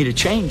wanted me to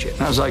change it.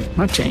 And I was like, I'm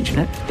not changing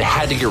it. They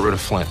had to get rid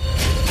of Flynn.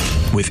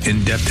 With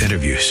in-depth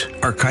interviews,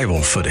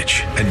 archival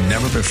footage, and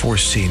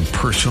never-before-seen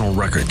personal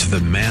records of the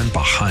man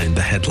behind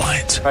the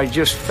headlines. I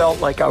just felt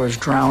like I was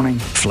drowning.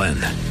 Flynn,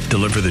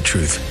 Deliver the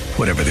Truth,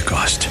 Whatever the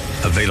Cost.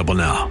 Available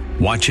now.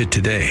 Watch it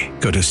today.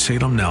 Go to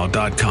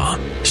salemnow.com.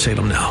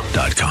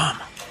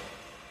 salemnow.com.